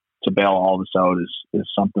to bail all this out is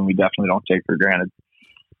something we definitely don't take for granted.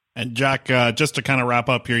 And Jack, just to kind of wrap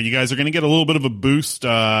up here, you guys are going to get a little bit of a boost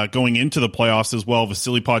going into the playoffs as well.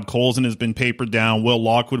 Vasily Podkolzin has been papered down. Will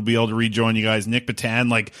Lockwood will be able to rejoin you guys. Nick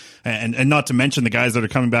Patan, and not to mention the guys that are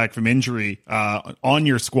coming back from injury on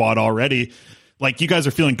your squad already. You guys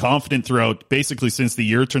are feeling confident throughout basically since the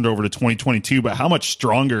year turned over to 2022. But how much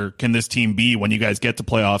stronger can this team be when you guys get to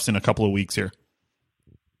playoffs in a couple of weeks here?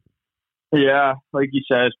 Yeah, like you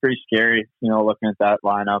said, it's pretty scary, looking at that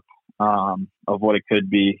lineup of what it could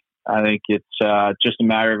be. I think it's just a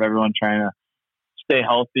matter of everyone trying to stay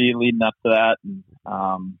healthy leading up to that, and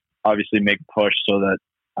obviously make a push so that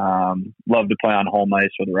love to play on home ice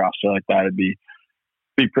with a roster like that. It'd be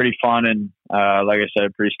pretty fun, and like I said,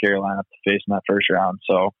 a pretty scary lineup to face in that first round.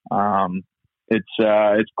 So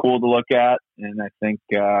it's cool to look at, and I think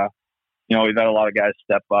we've had a lot of guys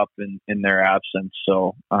step up in their absence.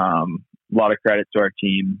 So a lot of credit to our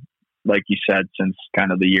team, like you said, since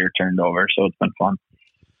kind of the year turned over. So it's been fun.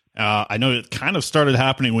 I know it kind of started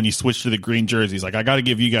happening when you switched to the green jerseys. I got to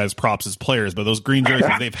give you guys props as players, but those green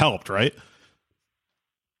jerseys, they've helped, right?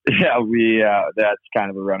 Yeah, that's kind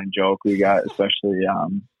of a running joke we got, especially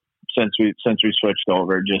since we switched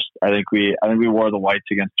over. Just I think we wore the whites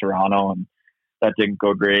against Toronto, and that didn't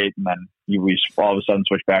go great. And then we all of a sudden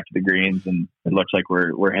switched back to the greens, and it looks like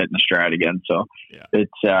we're hitting the stride again. So yeah.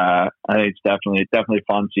 It's I think it's definitely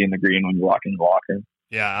fun seeing the green when you walk in the locker.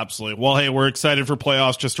 Yeah, absolutely. Well, hey, we're excited for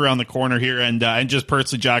playoffs just around the corner here, and just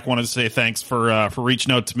personally, Jack, wanted to say thanks for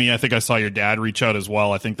reaching out to me. I think I saw your dad reach out as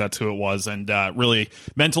well. I think that's who it was, and really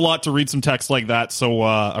meant a lot to read some text like that. So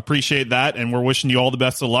appreciate that, and we're wishing you all the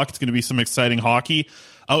best of luck. It's going to be some exciting hockey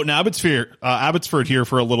out in Abbotsford here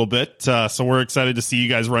for a little bit. So we're excited to see you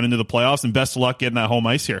guys run into the playoffs, and best of luck getting that home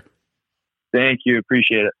ice here. Thank you,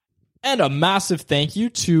 appreciate it. And a massive thank you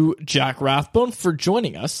to Jack Rathbone for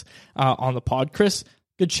joining us on the pod. Chris,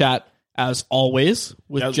 good chat as always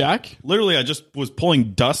with Jack. Literally, I just was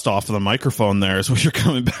pulling dust off of the microphone there as we were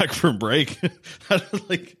coming back from break. It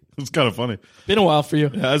was kind of funny. Been a while for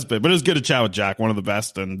you. Yeah, it's been, but it was good to chat with Jack, one of the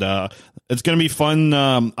best, and it's going to be fun.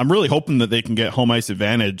 I'm really hoping that they can get home ice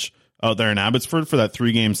advantage out there in Abbotsford for that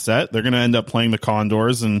 3-game set. They're going to end up playing the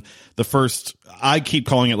Condors, and the first, I keep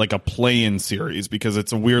calling it like a play-in series because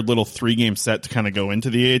it's a weird little 3-game set to kind of go into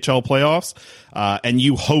the AHL playoffs. And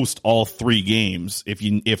you host all 3 games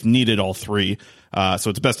if needed, all 3. So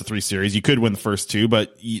it's a best of 3 series. You could win the first 2,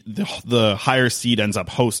 but the higher seed ends up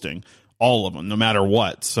hosting all of them, no matter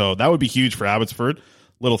what. So that would be huge for Abbotsford.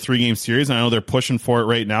 Little 3-game series. And I know they're pushing for it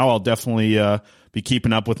right now. I'll definitely be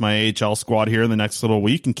keeping up with my AHL squad here in the next little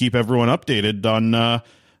week and keep everyone updated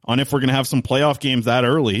on if we're going to have some playoff games that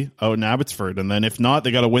early out in Abbotsford. And then if not,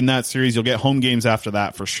 they got to win that series. You'll get home games after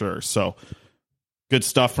that for sure. So good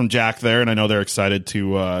stuff from Jack there. And I know they're excited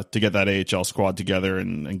to get that AHL squad together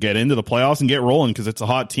and get into the playoffs and get rolling because it's a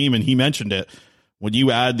hot team. And he mentioned it. When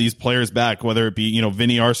you add these players back, whether it be,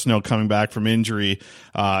 Vinny Arsenault coming back from injury,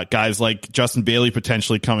 guys like Justin Bailey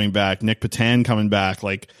potentially coming back, Nick Patan coming back,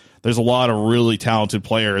 there's a lot of really talented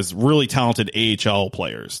players, really talented AHL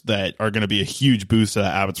players that are going to be a huge boost to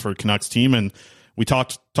that Abbotsford Canucks team. And we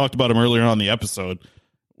talked about him earlier on in the episode.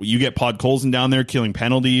 You get Podkolzin down there killing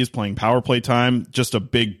penalties, playing power play time, just a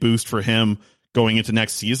big boost for him going into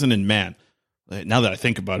next season. And man, now that I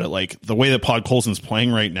think about it, the way that Podkolzin's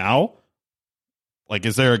playing right now,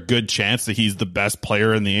 is there a good chance that he's the best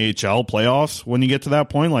player in the AHL playoffs when you get to that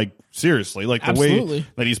point? Seriously, like the Absolutely. way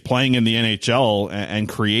that he's playing in the NHL and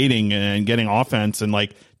creating and getting offense, and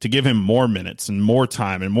like to give him more minutes and more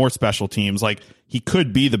time and more special teams, like he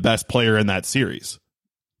could be the best player in that series,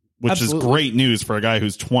 which Absolutely. is great news for a guy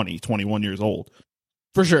who's 21 years old.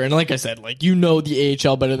 For sure. And like I said, like, you know the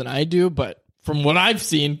AHL better than I do, but from what I've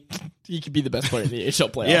seen, he could be the best player in the AHL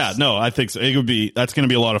playoffs. Yeah, no, I think so. That's going to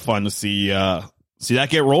be a lot of fun to see that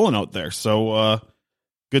get rolling out there. So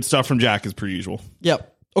good stuff from Jack as per usual. Yep.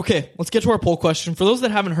 Okay, let's get to our poll question. For those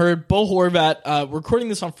that haven't heard, Bo Horvat, we're recording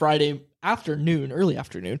this on Friday afternoon, early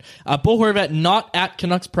afternoon. Bo Horvat not at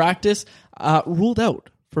Canucks practice, ruled out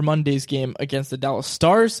for Monday's game against the Dallas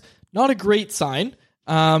Stars. Not a great sign.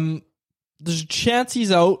 There's a chance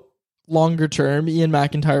he's out longer term. Ian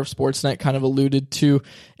McIntyre of Sportsnet kind of alluded to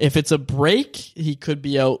if it's a break, he could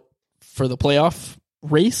be out for the playoff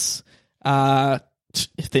race.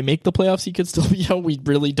 If they make the playoffs, he could still be out. We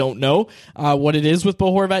really don't know what it is with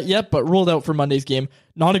Bo Horvat yet, but ruled out for Monday's game.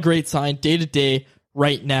 Not a great sign day to day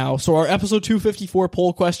right now. So our episode 254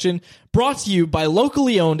 poll question brought to you by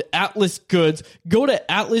locally owned Atlas Goods. Go to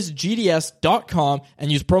atlasgds.com and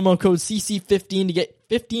use promo code CC15 to get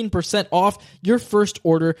 15% off your first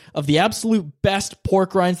order of the absolute best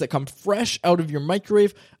pork rinds that come fresh out of your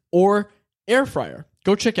microwave or air fryer.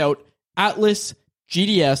 Go check out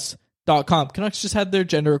atlasgds.com. Canucks just had their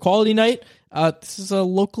gender equality night. This is a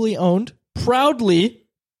locally owned, proudly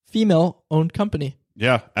female-owned company.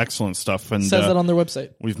 Yeah, excellent stuff. And it says that on their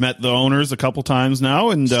website. We've met the owners a couple times now,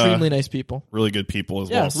 and extremely nice people, really good people as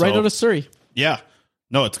well. Yeah, right out of Surrey. Yeah,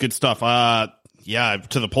 no, it's good stuff. Yeah,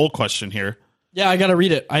 to the poll question here. Yeah, I gotta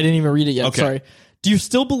read it. I didn't even read it yet. Okay. Sorry. Do you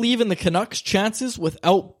still believe in the Canucks' chances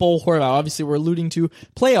without Bo Horvat? Obviously, we're alluding to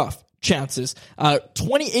playoff chances.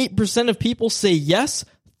 28% of people say yes.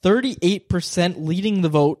 38% leading the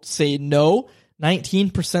vote say no,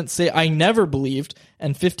 19% say I never believed,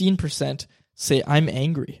 and 15% say I'm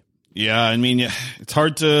angry. Yeah, I mean, it's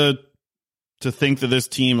hard to think that this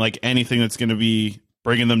team, like anything that's going to be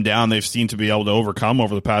bringing them down, they've seemed to be able to overcome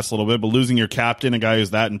over the past little bit, but losing your captain, a guy who's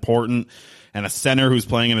that important, and a center who's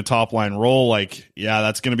playing in a top-line role, like, yeah,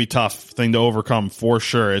 that's going to be a tough thing to overcome for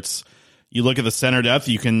sure. You look at the center depth,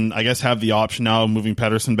 you can, I guess, have the option now of moving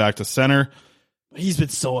Pettersson back to center. He's been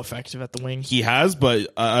so effective at the wing. He has, but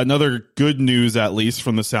another good news, at least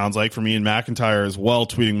from the sounds like, for me and McIntyre as well,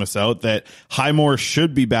 tweeting this out, that Highmore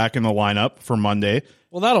should be back in the lineup for Monday.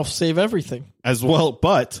 Well, that'll save everything. As well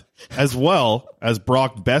as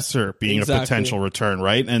Brock Besser being a potential return,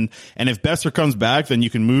 right? And if Besser comes back, then you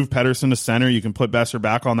can move Pettersson to center. You can put Besser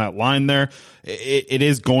back on that line there. It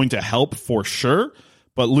is going to help for sure.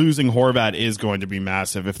 But losing Horvat is going to be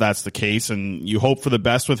massive if that's the case, and you hope for the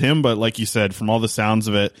best with him. But like you said, from all the sounds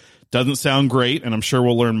of it, doesn't sound great, and I'm sure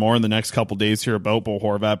we'll learn more in the next couple days here about Bo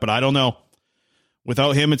Horvat. But I don't know.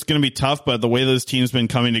 Without him, it's going to be tough, but the way this team's been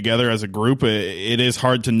coming together as a group, it is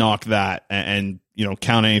hard to knock that and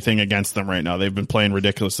count anything against them right now. They've been playing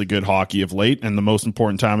ridiculously good hockey of late, and the most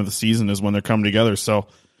important time of the season is when they're coming together. So,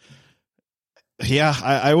 yeah,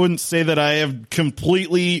 I wouldn't say that I have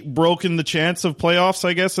completely broken the chance of playoffs,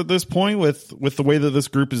 I guess, at this point with the way that this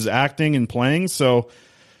group is acting and playing. So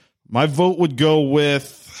my vote would go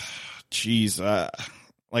with, I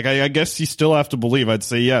guess you still have to believe. I'd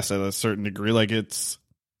say yes at a certain degree. Like it's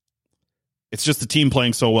just a team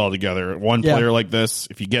playing so well together. One player like this,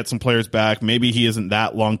 if you get some players back, maybe he isn't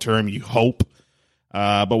that long-term, you hope.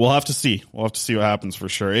 But we'll have to see. We'll have to see what happens for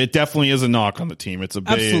sure. It definitely is a knock on the team. It's a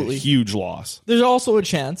big, huge loss. There's also a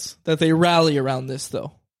chance that they rally around this,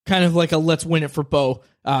 though. Kind of like a let's win it for Bo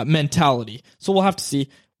mentality. So we'll have to see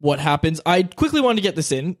what happens. I quickly wanted to get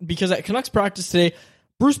this in because at Canucks practice today,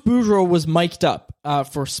 Bruce Boudreau was mic'd up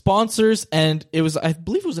for sponsors, and I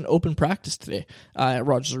believe it was an open practice today at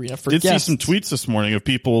Rogers Arena for guests. Did see some tweets this morning of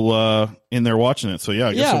people in there watching it. So,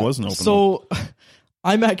 I guess it was an open So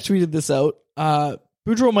IMAC tweeted this out.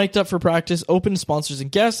 Boudreau mic'd up for practice, open to sponsors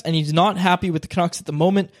and guests, and he's not happy with the Canucks at the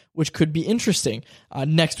moment, which could be interesting.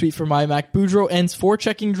 Next tweet from IMAC. Boudreau ends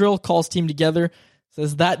forechecking drill, calls team together,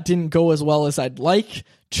 says that didn't go as well as I'd like,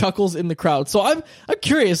 chuckles in the crowd. So I'm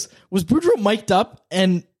curious, was Boudreau mic'd up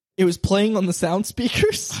and it was playing on the sound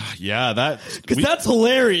speakers? Yeah, because that's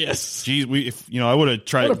hilarious. Geez, I would have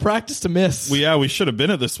tried. What a practice to miss. We should have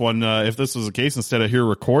been at this one if this was the case instead of here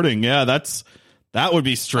recording. Yeah, that would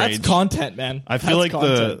be strange. That's content, man. I feel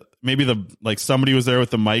like somebody was there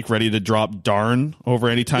with the mic ready to drop darn over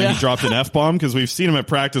any time he dropped an F-bomb, because we've seen him at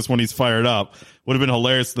practice when he's fired up. would have been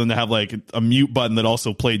hilarious then to have like a mute button that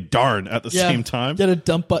also played darn at the same time. Get a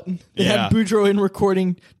dump button. They had Boudreaux in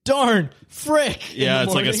recording darn, frick. Yeah,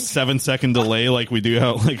 it's like a 7-second delay like we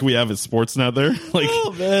have at Sportsnet there. Like,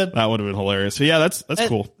 oh, man. That would have been hilarious. So, yeah, that's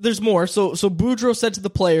cool. There's more. So Boudreaux said to the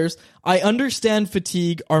players, I understand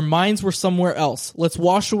fatigue. Our minds were somewhere else. Let's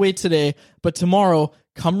wash away today, but tomorrow,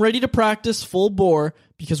 come ready to practice full bore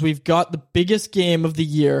because we've got the biggest game of the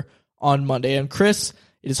year on Monday. And Chris,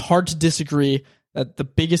 it is hard to disagree that the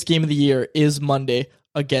biggest game of the year is Monday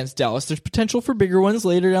against Dallas. There's potential for bigger ones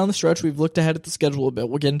later down the stretch. We've looked ahead at the schedule a bit.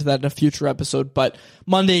 We'll get into that in a future episode. But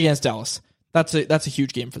Monday against Dallas, that's a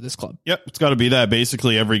huge game for this club. Yep, it's got to be that.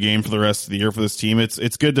 Basically, every game for the rest of the year for this team.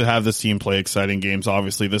 It's good to have this team play exciting games,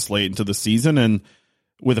 obviously, this late into the season. And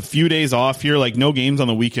with a few days off here, like no games on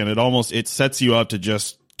the weekend, it sets you up to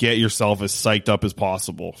just get yourself as psyched up as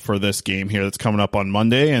possible for this game here that's coming up on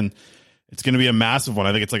Monday. And it's going to be a massive one.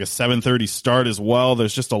 I think it's like a 7:30 start as well.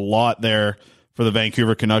 There's just a lot there for the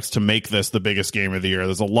Vancouver Canucks to make this the biggest game of the year.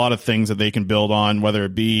 There's a lot of things that they can build on, whether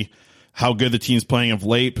it be how good the team's playing of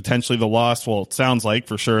late, potentially the loss. Well, it sounds like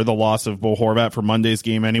for sure the loss of Bo Horvat for Monday's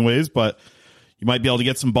game anyways, but you might be able to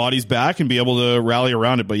get some bodies back and be able to rally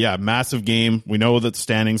around it. But yeah, massive game. We know that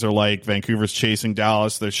standings are like Vancouver's chasing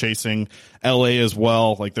Dallas. They're chasing LA as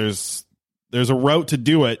well. Like there's a route to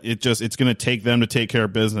do it. It's going to take them to take care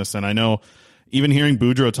of business. And I know even hearing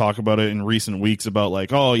Boudreaux talk about it in recent weeks about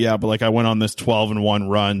like, oh yeah, but like I went on this 12-1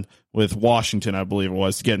 run with Washington, I believe it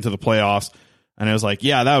was, to get into the playoffs. And I was like,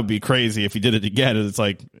 yeah, that would be crazy if he did it again. And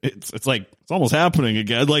it's almost happening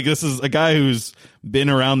again. Like this is a guy who's been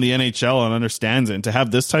around the NHL and understands it. And to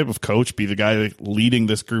have this type of coach be the guy leading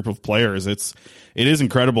this group of players, it is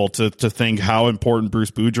incredible to think how important Bruce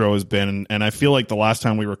Boudreaux has been. And I feel like the last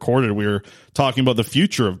time we recorded, we were talking about the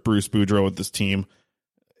future of Bruce Boudreaux with this team.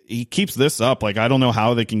 He keeps this up. Like, I don't know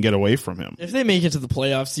how they can get away from him. If they make it to the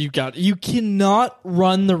playoffs, you cannot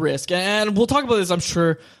run the risk. And we'll talk about this, I'm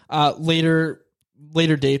sure, later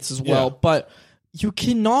dates as well. Yeah. But you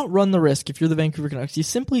cannot run the risk if you're the Vancouver Canucks. You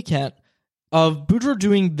simply can't, of Boudreaux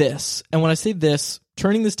doing this. And when I say this,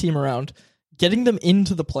 turning this team around, getting them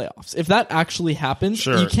into the playoffs. If that actually happens,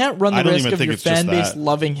 sure. You can't run the risk of your fan base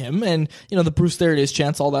loving him and, the Bruce there it is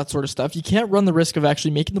chance, all that sort of stuff. You can't run the risk of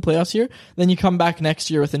actually making the playoffs here. Then you come back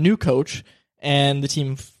next year with a new coach and the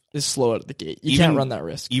team is slow out of the gate. You can't run that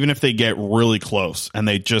risk. Even if they get really close and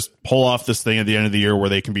they just pull off this thing at the end of the year where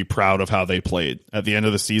they can be proud of how they played at the end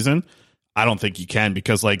of the season, I don't think you can,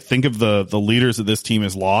 because like think of the leaders that this team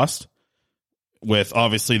has lost, with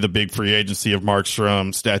obviously the big free agency of Markstrom,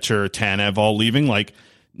 Stetcher, Tanev all leaving. Like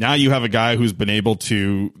now you have a guy who's been able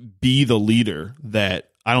to be the leader that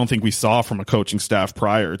I don't think we saw from a coaching staff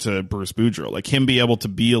prior to Bruce Boudreaux. Like him be able to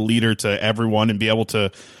be a leader to everyone and be able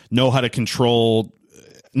to know how to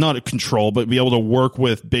but be able to work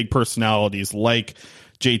with big personalities like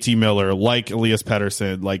JT Miller, like Elias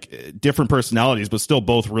Pettersson, like different personalities, but still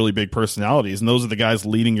both really big personalities. And those are the guys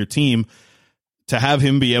leading your team. To have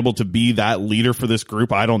him be able to be that leader for this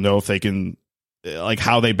group, I don't know if they can, like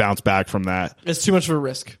how they bounce back from that. It's too much of a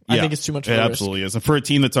risk. I think it's too much of a risk. It absolutely is. And for a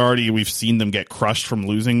team that's we've seen them get crushed from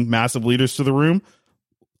losing massive leaders to the room,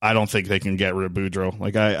 I don't think they can get rid of Boudreaux.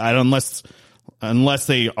 Like unless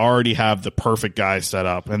they already have the perfect guy set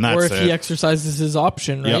up, and that's or if he exercises his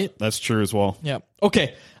option, right? Yep, that's true as well. Yeah.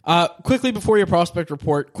 Okay. Quickly before your prospect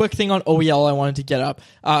report, quick thing on OEL I wanted to get up.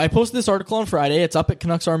 I posted this article on Friday. It's up at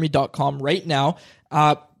CanucksArmy.com right now.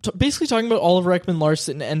 Basically talking about Oliver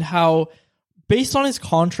Ekman-Larsson and how, based on his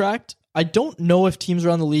contract, I don't know if teams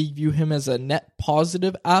around the league view him as a net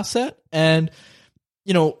positive asset. And,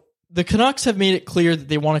 the Canucks have made it clear that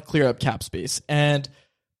they want to clear up cap space. And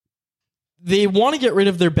they want to get rid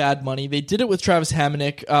of their bad money. They did it with Travis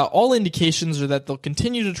Hamonic. All indications are that they'll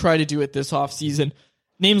continue to try to do it this offseason.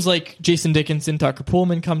 Names like Jason Dickinson, Tucker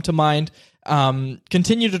Pullman come to mind.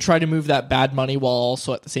 Continue to try to move that bad money while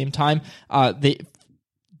also at the same time they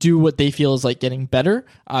do what they feel is like getting better.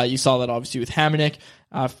 You saw that obviously with Hamonic,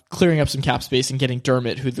 clearing up some cap space and getting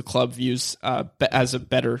Dermott, who the club views as a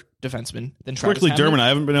better defenseman than Travis Quickly, Hamonic. Dermott, I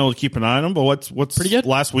haven't been able to keep an eye on him, but what's pretty good.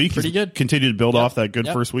 Last week? Pretty good. Continued to build off that good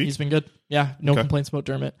first week. He's been good. Yeah, no complaints about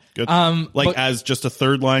Dermott. Good. As just a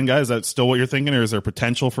third line guy, is that still what you're thinking, or is there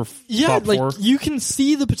potential for top four? You can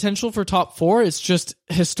see the potential for top four. It's just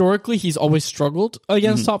historically he's always struggled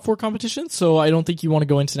against top four competition, so I don't think you want to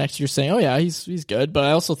go into next year saying, oh yeah, he's good. But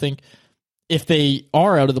I also think if they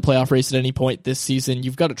are out of the playoff race at any point this season,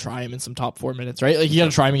 you've got to try him in some top 4 minutes, right? Like you got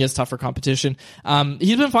to try him against tougher competition.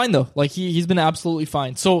 He's been fine though. Like he's been absolutely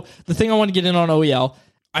fine. So the thing I want to get in on OEL,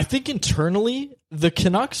 I think internally the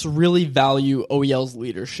Canucks really value OEL's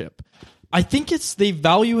leadership. I think they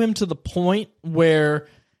value him to the point where,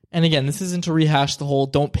 and again, this isn't to rehash the whole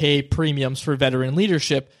don't pay premiums for veteran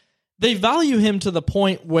leadership. They value him to the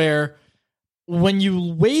point where when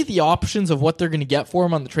you weigh the options of what they're going to get for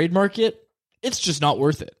him on the trade market, it's just not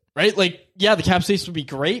worth it, right? Like, yeah, the cap space would be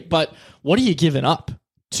great, but what are you giving up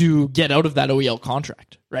to get out of that OEL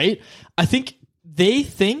contract, right? I think they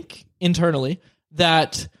think internally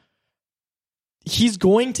that he's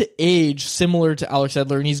going to age similar to Alex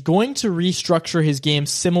Edler, and he's going to restructure his game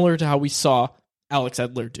similar to how we saw Alex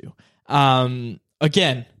Edler do.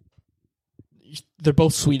 Again, they're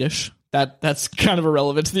both Swedish. That's kind of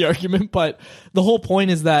irrelevant to the argument, but the whole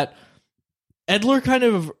point is that Edler kind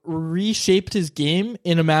of reshaped his game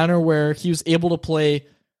in a manner where he was able to play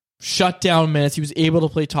shutdown minutes. He was able to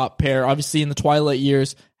play top pair. Obviously, in the twilight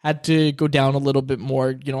years, had to go down a little bit more,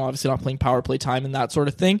 obviously not playing power play time and that sort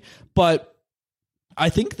of thing. But I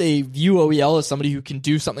think they view OEL as somebody who can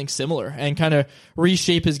do something similar and kind of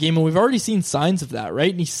reshape his game. And we've already seen signs of that,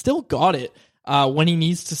 right? And he's still got it when he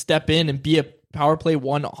needs to step in and be a power play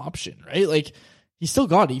one option, right? Like, he still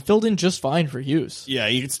got it. He filled in just fine for Hughes. Yeah,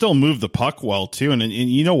 he can still move the puck well, too. And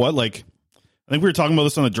you know what? Like, I think we were talking about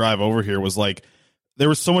this on the drive over here, was like, there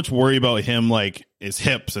was so much worry about him, like his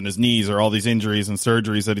hips and his knees or all these injuries and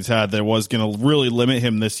surgeries that he's had that was going to really limit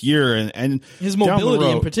him this year. And his mobility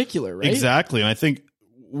in particular, right? Exactly. And I think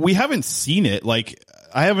we haven't seen it. Like,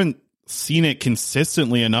 I haven't seen it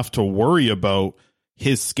consistently enough to worry about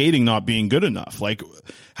his skating not being good enough. Like,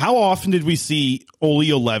 how often did we see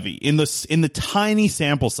Olli Levy in the tiny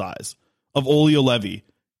sample size of Olli Levy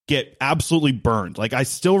get absolutely burned? Like, I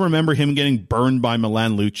still remember him getting burned by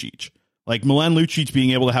Milan Lucic. Like, Milan Lucic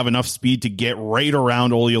being able to have enough speed to get right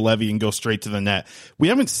around Olli Levy and go straight to the net. We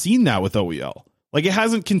haven't seen that with OEL. Like, it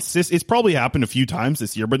hasn't it's probably happened a few times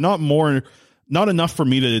this year, but not enough for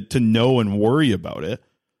me to know and worry about it.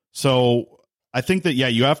 So I think that, yeah,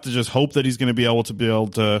 you have to just hope that he's going to be able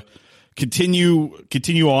to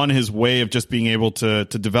continue on his way of just being able to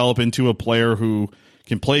develop into a player who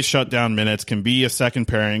can play shutdown minutes, can be a second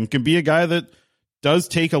pairing, can be a guy that does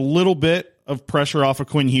take a little bit of pressure off of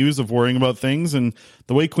Quinn Hughes of worrying about things. And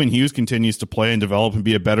the way Quinn Hughes continues to play and develop and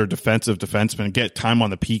be a better defensive defenseman and get time on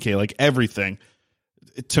the PK, like everything,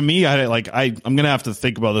 to me, I'm going to have to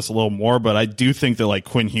think about this a little more, but I do think that, like,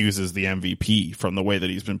 Quinn Hughes is the MVP from the way that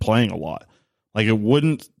he's been playing a lot. Like, it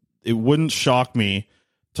wouldn't shock me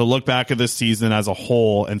to look back at this season as a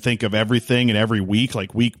whole and think of everything and every week,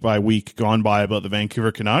 like week by week gone by, about the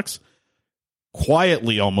Vancouver Canucks.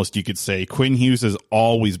 Quietly, almost, you could say, Quinn Hughes has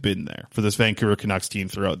always been there for this Vancouver Canucks team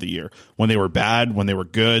throughout the year. When they were bad, when they were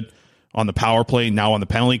good, on the power play, now on the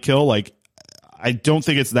penalty kill. Like, I don't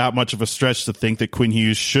think it's that much of a stretch to think that Quinn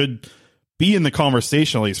Hughes should be in the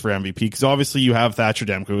conversation, at least for MVP, because obviously you have Thatcher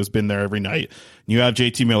Demko, who's been there every night. And you have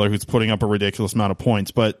JT Miller, who's putting up a ridiculous amount of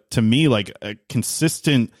points. But to me, like, a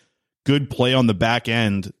consistent good play on the back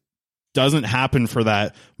end doesn't happen for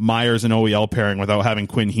that Myers and OEL pairing without having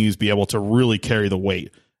Quinn Hughes be able to really carry the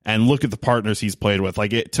weight. And look at the partners he's played with.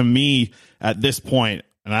 Like, it, to me, at this point,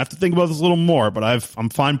 and I have to think about this a little more, but I'm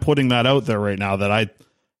fine putting that out there right now, that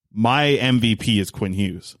my MVP is Quinn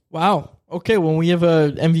Hughes. Wow. Okay, when we have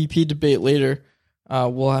a MVP debate later,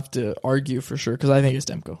 we'll have to argue for sure, because I think it's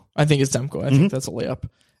Demko. I think that's a layup.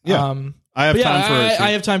 Yeah, I have time for it.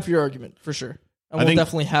 I have time for your argument for sure. And we'll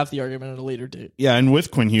definitely have the argument at a later date. Yeah, and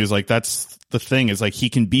with Quinn Hughes, like, that's the thing, is like, he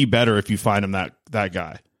can be better if you find him that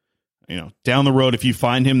guy. Down the road, if you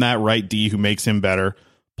find him that right D who makes him better,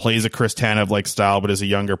 plays a Chris Tanev-like style, but is a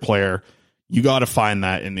younger player, you got to find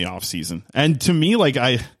that in the offseason. And to me, like,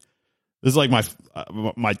 this is like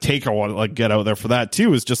my take I want to, like, get out there for that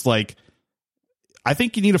too, is just like, I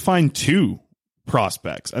think you need to find two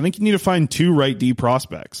prospects. I think you need to find two right D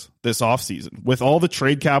prospects this offseason. With all the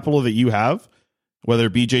trade capital that you have, whether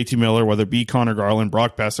it be JT Miller, whether it be Connor Garland,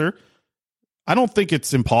 Brock Besser, I don't think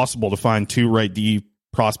it's impossible to find two right D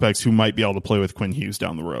prospects who might be able to play with Quinn Hughes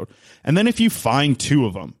down the road. And then if you find two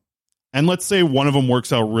of them, and let's say one of them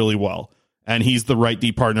works out really well, and he's the right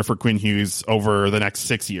D partner for Quinn Hughes over the next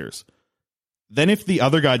 6 years, then if the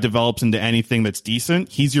other guy develops into anything that's decent,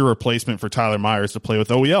 he's your replacement for Tyler Myers to play with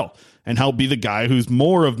OEL and help be the guy who's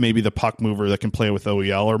more of maybe the puck mover that can play with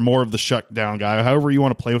OEL, or more of the shutdown guy, however you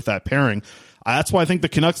want to play with that pairing. That's why I think the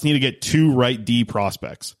Canucks need to get two right D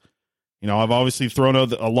prospects. I've obviously thrown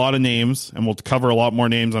out a lot of names, and we'll cover a lot more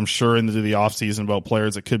names, I'm sure, into the offseason about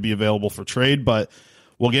players that could be available for trade, but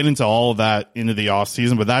we'll get into all of that into the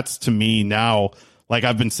offseason. But that's, to me now, like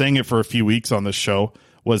I've been saying it for a few weeks on this show,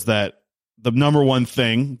 was that the number one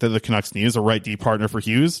thing that the Canucks need is a right D partner for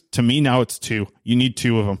Hughes. To me now, it's two. You need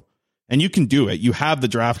two of them. And you can do it. You have the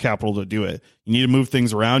draft capital to do it. You need to move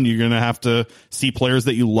things around. You're going to have to see players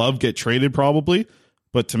that you love get traded probably.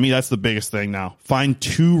 But to me, that's the biggest thing now. Find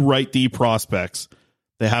 2 right D prospects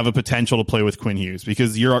that have a potential to play with Quinn Hughes,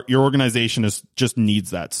 because your organization just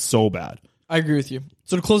needs that so bad. I agree with you.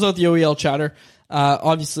 So to close out the OEL chatter,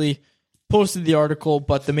 obviously posted the article,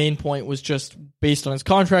 but the main point was just based on his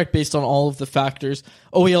contract, based on all of the factors.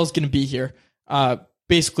 OEL is going to be here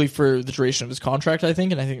basically for the duration of his contract, I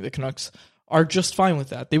think, and I think the Canucks are just fine with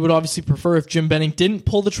that. They would obviously prefer if Jim Benning didn't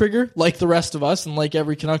pull the trigger, like the rest of us and like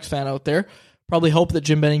every Canucks fan out there. Probably hope that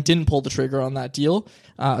Jim Benning didn't pull the trigger on that deal,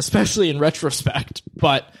 especially in retrospect.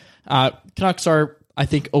 But Canucks are, I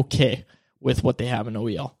think, okay with what they have in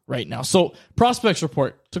OEL right now. So, prospects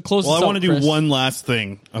report to close this out, I want to do Chris. one last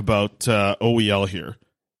thing about OEL here.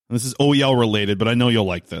 And this is OEL related, but I know you'll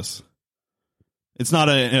like this. It's not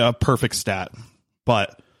a perfect stat,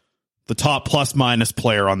 but the top plus-minus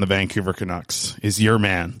player on the Vancouver Canucks is your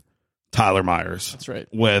man, Tyler Myers. That's right.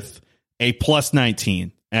 With a plus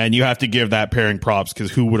 19. And you have to give that pairing props, because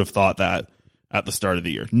who would have thought that at the start of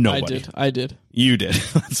the year? Nobody. I did. You did.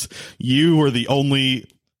 You were the only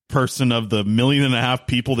person of the 1.5 million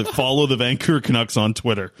people that follow the Vancouver Canucks on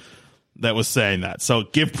Twitter that was saying that. So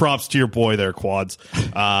give props to your boy there, Quads.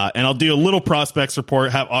 And I'll do a little prospects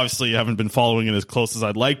report. Obviously, I haven't been following it as close as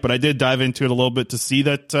I'd like, but I did dive into it a little bit to see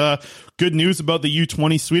that good news about the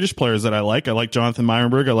U20 Swedish players that I like. I like Jonathan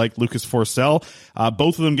Meyerberg. I like Lucas Forsell.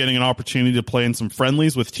 Both of them getting an opportunity to play in some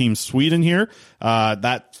friendlies with Team Sweden here.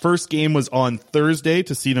 That first game was on Thursday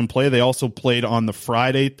to see them play. They also played on the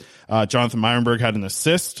Friday. Jonathan Meyerberg had an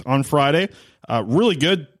assist on Friday. Really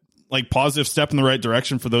good. Like positive step in the right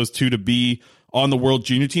direction for those two to be on the World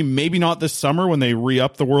Junior team. Maybe not this summer when they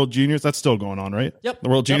re-up the World Juniors. That's still going on, right? Yep. The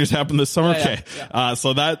World Juniors happened this summer? Yeah, okay. yeah.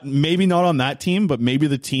 So that maybe not on that team, but maybe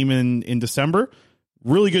the team in December.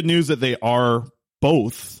 Really good news that they are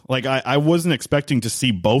both. Like I wasn't expecting to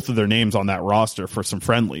see both of their names on that roster for some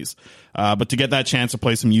friendlies. But to get that chance to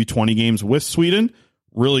play some U20 games with Sweden,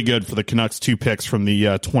 really good for the Canucks 2 picks from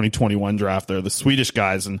the 2021 draft there, the Swedish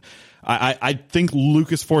guys. And I think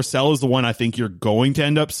Lucas Forsell is the one I think you're going to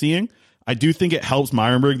end up seeing. I do think it helps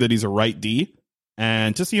Meyerberg that he's a right D.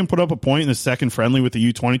 And to see him put up a point in the second friendly with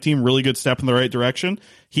the U20 team, really good step in the right direction.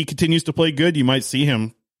 He continues to play good. You might see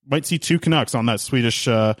 2 Canucks on that Swedish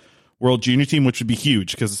World Junior team, which would be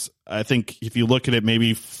huge, because I think if you look at it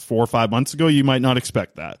maybe 4 or 5 months ago, you might not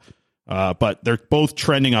expect that. But they're both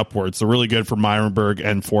trending upwards. So really good for Meyerberg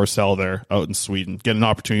and Forsell there out in Sweden. Get an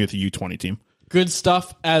opportunity with the U20 team. Good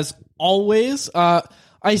stuff as always.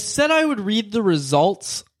 I said I would read the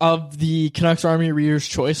results of the Canucks Army Reader's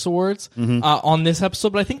Choice Awards on this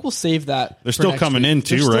episode, but I think we'll save that. They're still coming in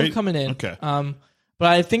too, right? Still coming in. Okay. But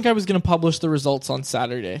I think I was going to publish the results on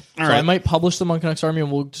Saturday. All so right. I might publish them on Canucks Army,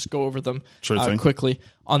 and we'll just go over them quickly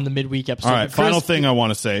on the midweek episode. All right, final thing I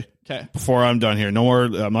want to say before I'm done here. No more.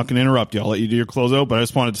 I'm not going to interrupt you. I'll let you do your closeout, but I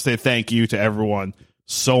just wanted to say thank you to everyone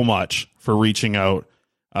so much for reaching out.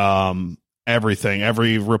 Everything,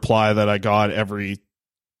 every reply that I got, every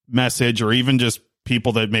message, or even just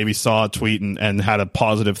people that maybe saw a tweet and had a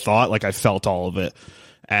positive thought. Like I felt all of it.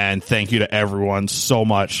 And thank you to everyone so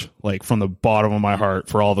much, like from the bottom of my heart,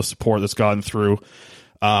 for all the support that's gotten through.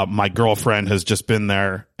 My girlfriend has just been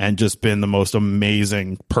there and just been the most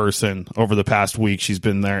amazing person over the past week. She's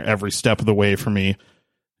been there every step of the way for me,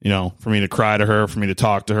 for me to cry to her, for me to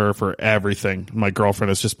talk to her, for everything. My girlfriend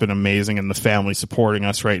has just been amazing, and the family supporting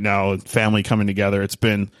us right now, family coming together. It's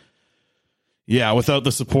been, without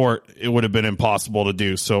the support, it would have been impossible to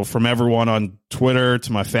do. So from everyone on Twitter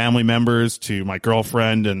to my family members to my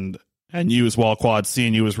girlfriend and you as well, Quad,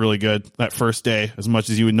 seeing you was really good that first day. As much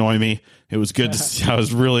as you annoy me, it was good to see. I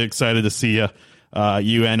was really excited to see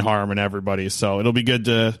you and Harm and everybody. So it'll be good.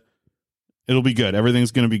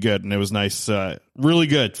 Everything's going to be good. And it was nice. Really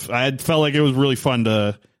good. I had felt like it was really fun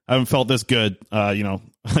I haven't felt this good,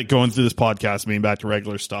 like going through this podcast, being back to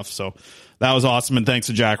regular stuff. So that was awesome. And thanks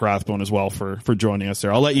to Jack Rathbone as well for joining us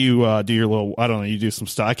there. I'll let you do your little, I don't know, you do some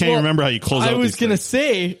stuff. I can't even remember how you close out. I was going to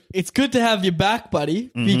say, it's good to have you back,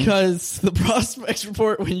 buddy, because the prospects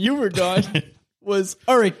report when you were gone was,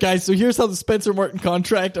 all right, guys, so here's how the Spencer Martin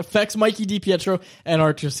contract affects Mikey DiPietro and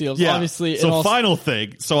Archer Seals. Yeah. Obviously, so final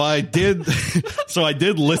thing. So I did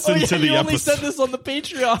listen to the you only episode. said this on the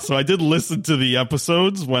Patreon. So I did listen to the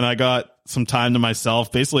episodes when I got some time to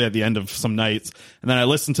myself, basically at the end of some nights. And then I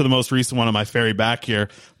listened to the most recent one on my ferry back here,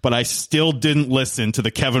 but I still didn't listen to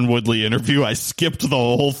the Kevin Woodley interview. I skipped the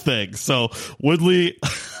whole thing. So Woodley,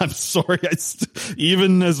 I'm sorry.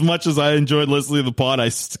 Even as much as I enjoyed listening to the pod, I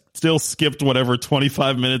still skipped whatever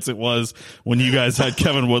 25 minutes it was when you guys had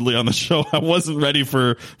Kevin Woodley on the show. I wasn't ready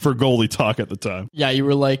for goalie talk at the time. Yeah, you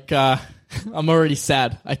were like, I'm already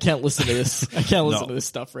sad. I can't listen to this. I can't listen to this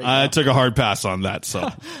stuff right now. I took a hard pass on that. So,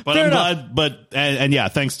 but Fair I'm enough. glad. And yeah,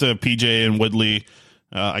 thanks to PJ and Woodley,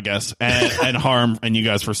 I guess, and Harm and you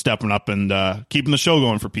guys for stepping up and keeping the show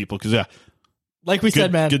going for people. Because yeah, like we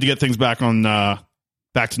said, man, good to get things back on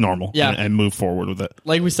back to normal. Yeah. and move forward with it.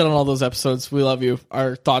 Like we said on all those episodes, we love you.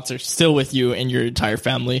 Our thoughts are still with you and your entire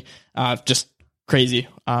family. Just crazy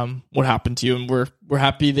what happened to you, and we're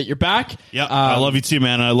happy that you're back. Yeah, I love you too,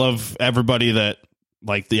 man. I love everybody that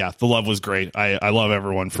the love was great. I love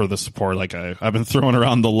everyone for the support. Like I've been throwing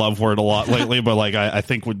around the love word a lot lately, but like I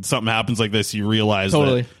think when something happens like this, you realize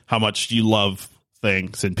that how much you love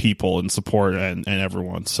things and people and support and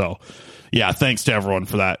everyone. So yeah, thanks to everyone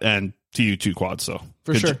for that, and to you too, Quad. So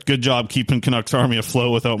sure. Good job keeping Canucks Army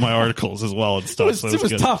afloat without my articles as well and stuff. It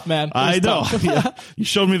was tough, man. I know. Yeah. You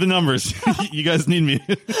showed me the numbers. You guys need me.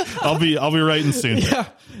 I'll be writing soon.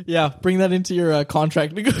 Yeah. Bring that into your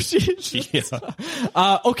contract negotiations.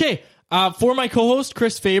 Yeah. Okay. For my co-host,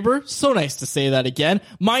 Chris Faber, so nice to say that again.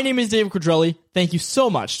 My name is David Quadrelli. Thank you so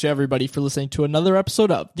much to everybody for listening to another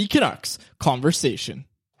episode of the Canucks Conversation.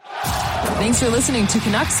 Thanks for listening to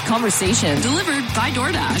Canucks Conversation, Delivered by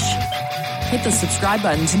DoorDash. Hit the subscribe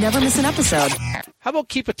button to never miss an episode. How about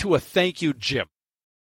keep it to a thank you, Jim?